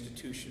and the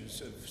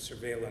institutions of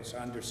surveillance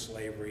under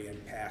slavery and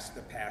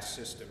the past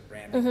system,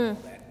 branding all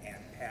that, and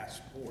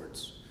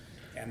passports,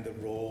 and the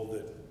role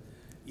that,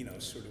 you know,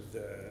 sort of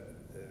the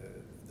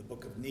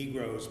Book of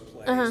Negroes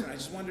plays. And I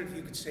just wondered if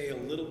you could say a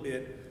little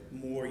bit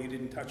more. You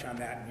didn't touch on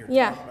that in your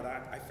talk, but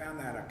I found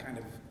that a kind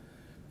of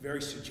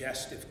very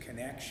suggestive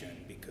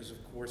connection, because of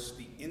course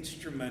the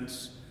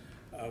instruments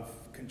of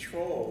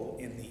control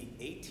in the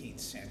 18th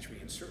century,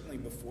 and certainly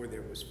before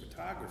there was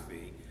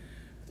photography,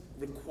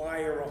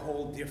 require a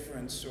whole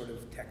different sort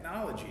of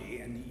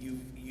technology. And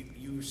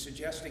you were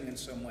suggesting in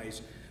some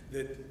ways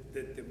that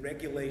the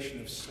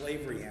regulation of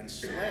slavery and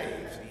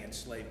slaves, the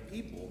enslaved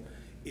people,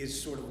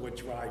 is sort of what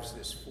drives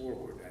this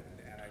forward.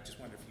 And I just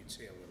wonder if you'd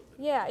say a little bit.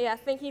 Yeah,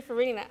 thank you for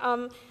reading that.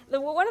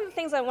 One of the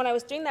things when I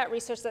was doing that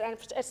research,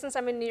 since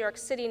I'm in New York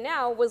City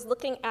now, was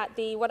looking at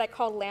what I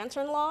call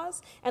lantern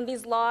laws, and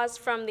these laws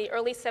from the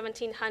early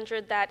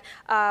 1700s that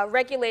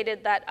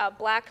regulated that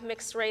black,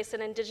 mixed race,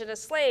 and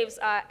indigenous slaves,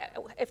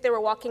 if they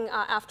were walking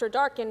after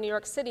dark in New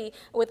York City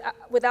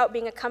without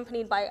being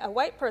accompanied by a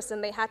white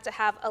person, they had to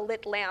have a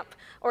lit lamp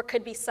or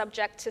could be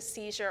subject to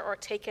seizure or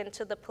taken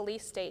to the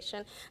police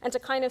station. And to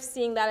kind of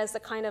seeing that as the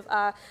kind of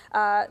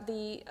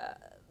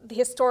the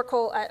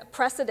historical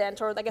precedent,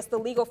 or I guess the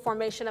legal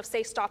formation of,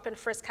 say, stop and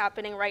frisk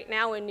happening right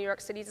now in New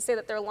York City, to say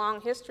that there are long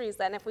histories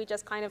then if we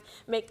just kind of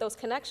make those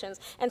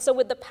connections. And so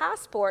with the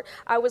passport,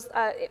 I was,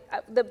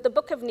 the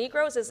Book of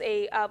Negroes is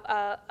a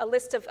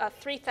list of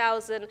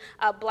 3,000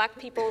 black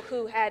people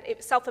who had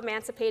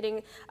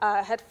self-emancipating,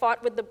 had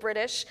fought with the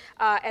British,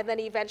 and then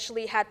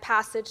eventually had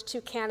passage to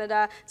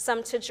Canada,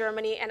 some to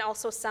Germany, and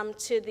also some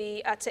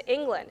to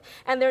England.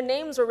 And their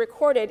names were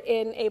recorded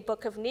in a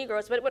Book of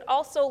Negroes, but it would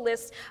also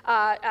list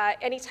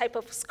any type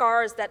of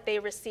scars that they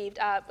received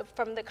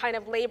from the kind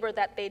of labor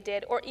that they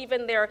did, or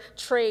even their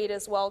trade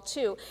as well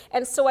too.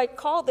 And so I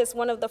call this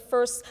one of the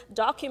first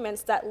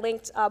documents that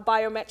linked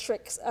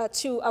biometrics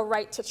to a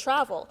right to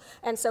travel.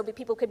 And so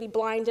people could be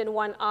blind in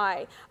one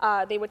eye.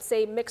 They would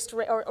say mixed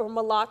or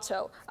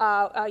mulatto,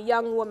 a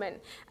young woman.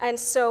 And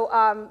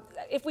so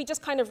if we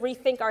just kind of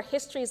rethink our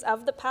histories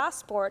of the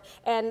passport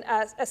and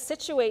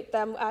situate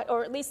them,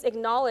 or at least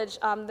acknowledge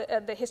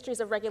the histories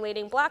of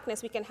regulating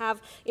blackness, we can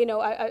have,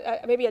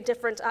 maybe a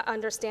different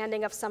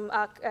understanding of some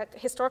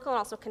historical and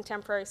also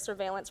contemporary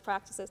surveillance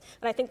practices.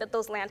 And I think that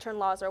those lantern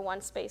laws are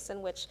one space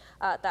in which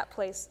that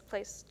plays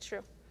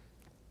true.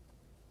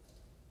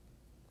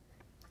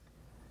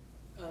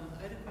 I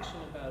had a question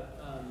about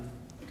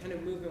a kind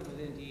of movement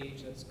within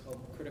DH that's called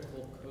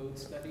critical code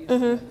studies,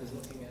 that is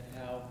looking at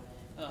how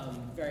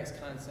various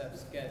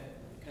concepts get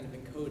kind of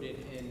encoded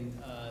in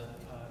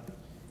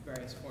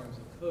various forms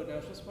of code. And I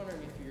was just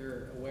wondering if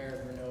you're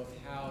aware or know of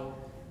how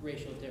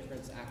racial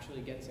difference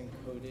actually gets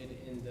encoded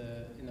in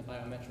the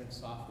biometric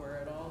software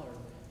at all,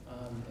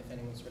 or if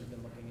anyone's sort of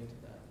been looking into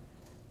that.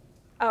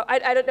 Oh,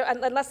 I don't know,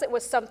 unless it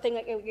was something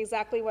like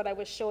exactly what I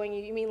was showing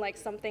you. You mean like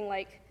something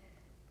like,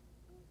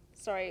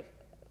 sorry,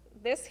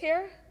 this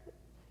here?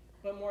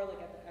 But more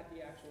like at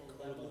the actual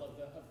level of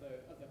the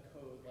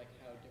code, like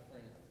how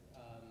different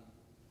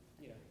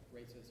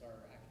races are,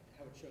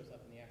 how it shows up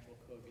in the actual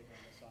code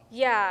behind the software.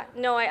 Yeah,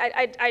 no,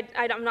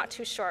 I'm not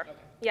too sure. Okay.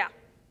 Yeah.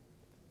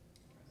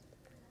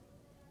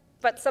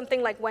 But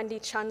something like Wendy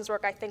Chun's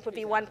work, I think, would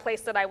be one place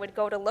that I would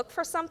go to look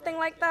for something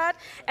like that.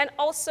 And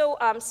also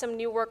some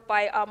new work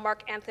by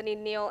Mark Anthony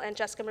Neal and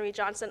Jessica Marie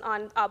Johnson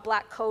on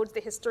black codes, the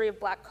history of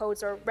black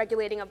codes, or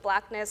regulating of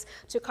blackness,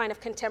 to kind of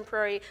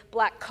contemporary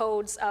black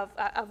codes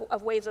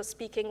of ways of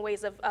speaking,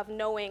 ways of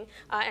knowing,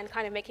 and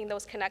kind of making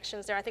those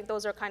connections there. I think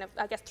those are kind of,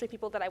 I guess, three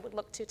people that I would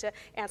look to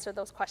answer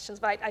those questions.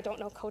 But I don't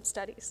know code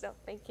studies, so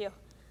thank you.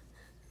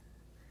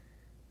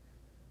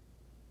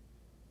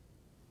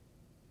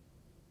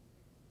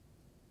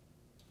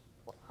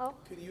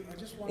 Can you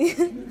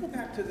go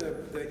back to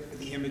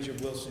the image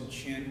of Wilson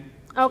Chin?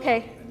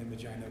 Okay. An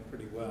image I know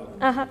pretty well.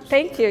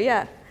 Thank you,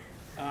 yeah.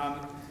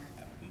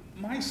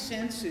 My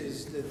sense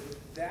is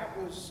that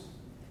was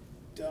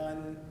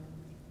done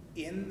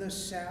in the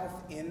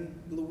South, in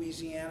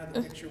Louisiana,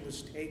 the picture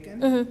was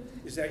taken.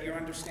 Is that your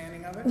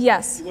understanding of it?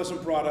 Yes. It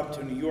wasn't brought up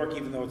to New York,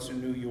 even though it's a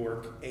New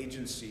York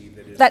agency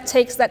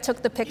that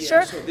took the picture?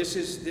 Yeah, so this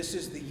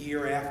is the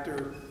year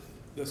after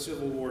the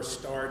Civil War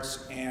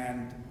starts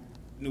and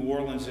New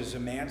Orleans is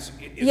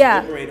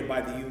liberated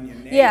by the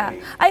Union Navy. Yeah,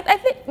 I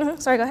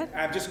think, sorry, go ahead.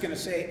 I'm just going to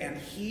say, and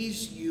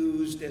he's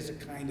used as a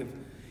kind of,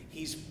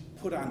 he's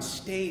put on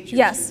stage,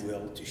 if you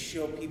will, to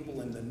show people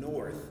in the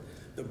North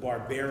the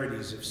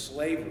barbarities of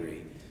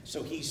slavery.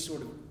 So he's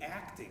sort of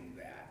acting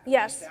that.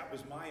 Yes. That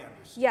was my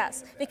understanding.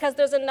 Yes, because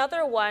there's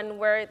another one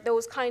where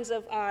those kinds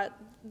of,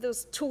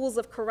 those tools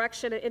of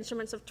correction and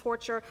instruments of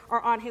torture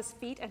are on his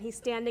feet, and he's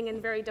standing and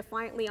very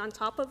defiantly on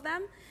top of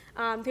them.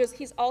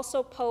 He's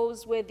also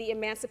posed with the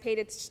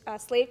emancipated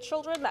slave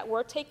children that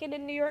were taken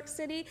in New York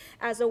City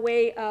as a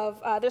way of,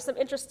 there's some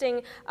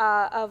interesting,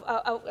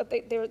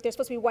 they're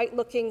supposed to be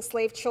white-looking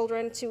slave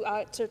children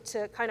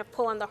to kind of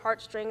pull on the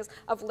heartstrings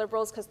of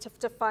liberals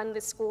to fund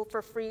the school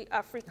for free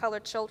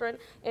colored children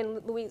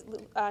in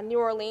New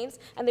Orleans.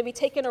 And they'd be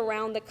taken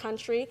around the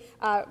country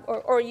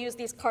or use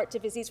these carte de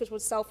visite, which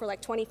would sell for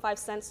like 25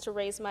 cents to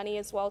raise money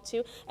as well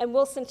too. And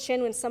Wilson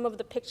Chin, in some of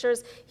the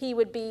pictures, he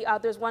would be,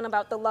 there's one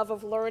about the love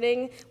of learning,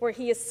 morning, where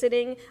he is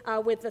sitting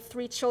with the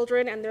 3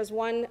 children, and there's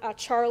one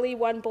Charlie,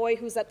 one boy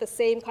who's at the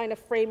same kind of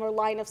frame or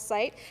line of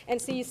sight.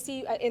 And so you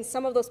see in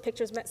some of those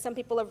pictures, some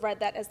people have read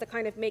that as the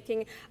kind of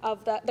making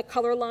of the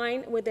color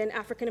line within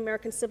African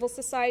American civil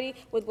society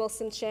with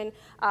Wilson Chin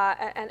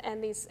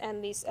and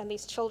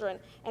these children.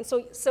 And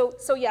so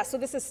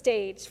this is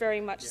staged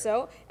very much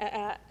so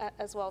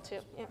as well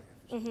too. Yeah.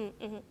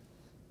 Mm-hmm.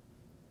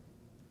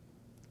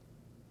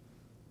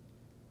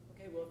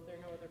 Okay, well, if there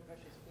are no other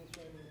questions, please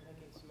join me in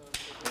thanking Simone.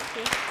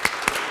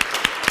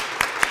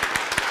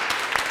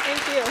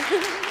 Thank you.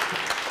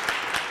 Thank you.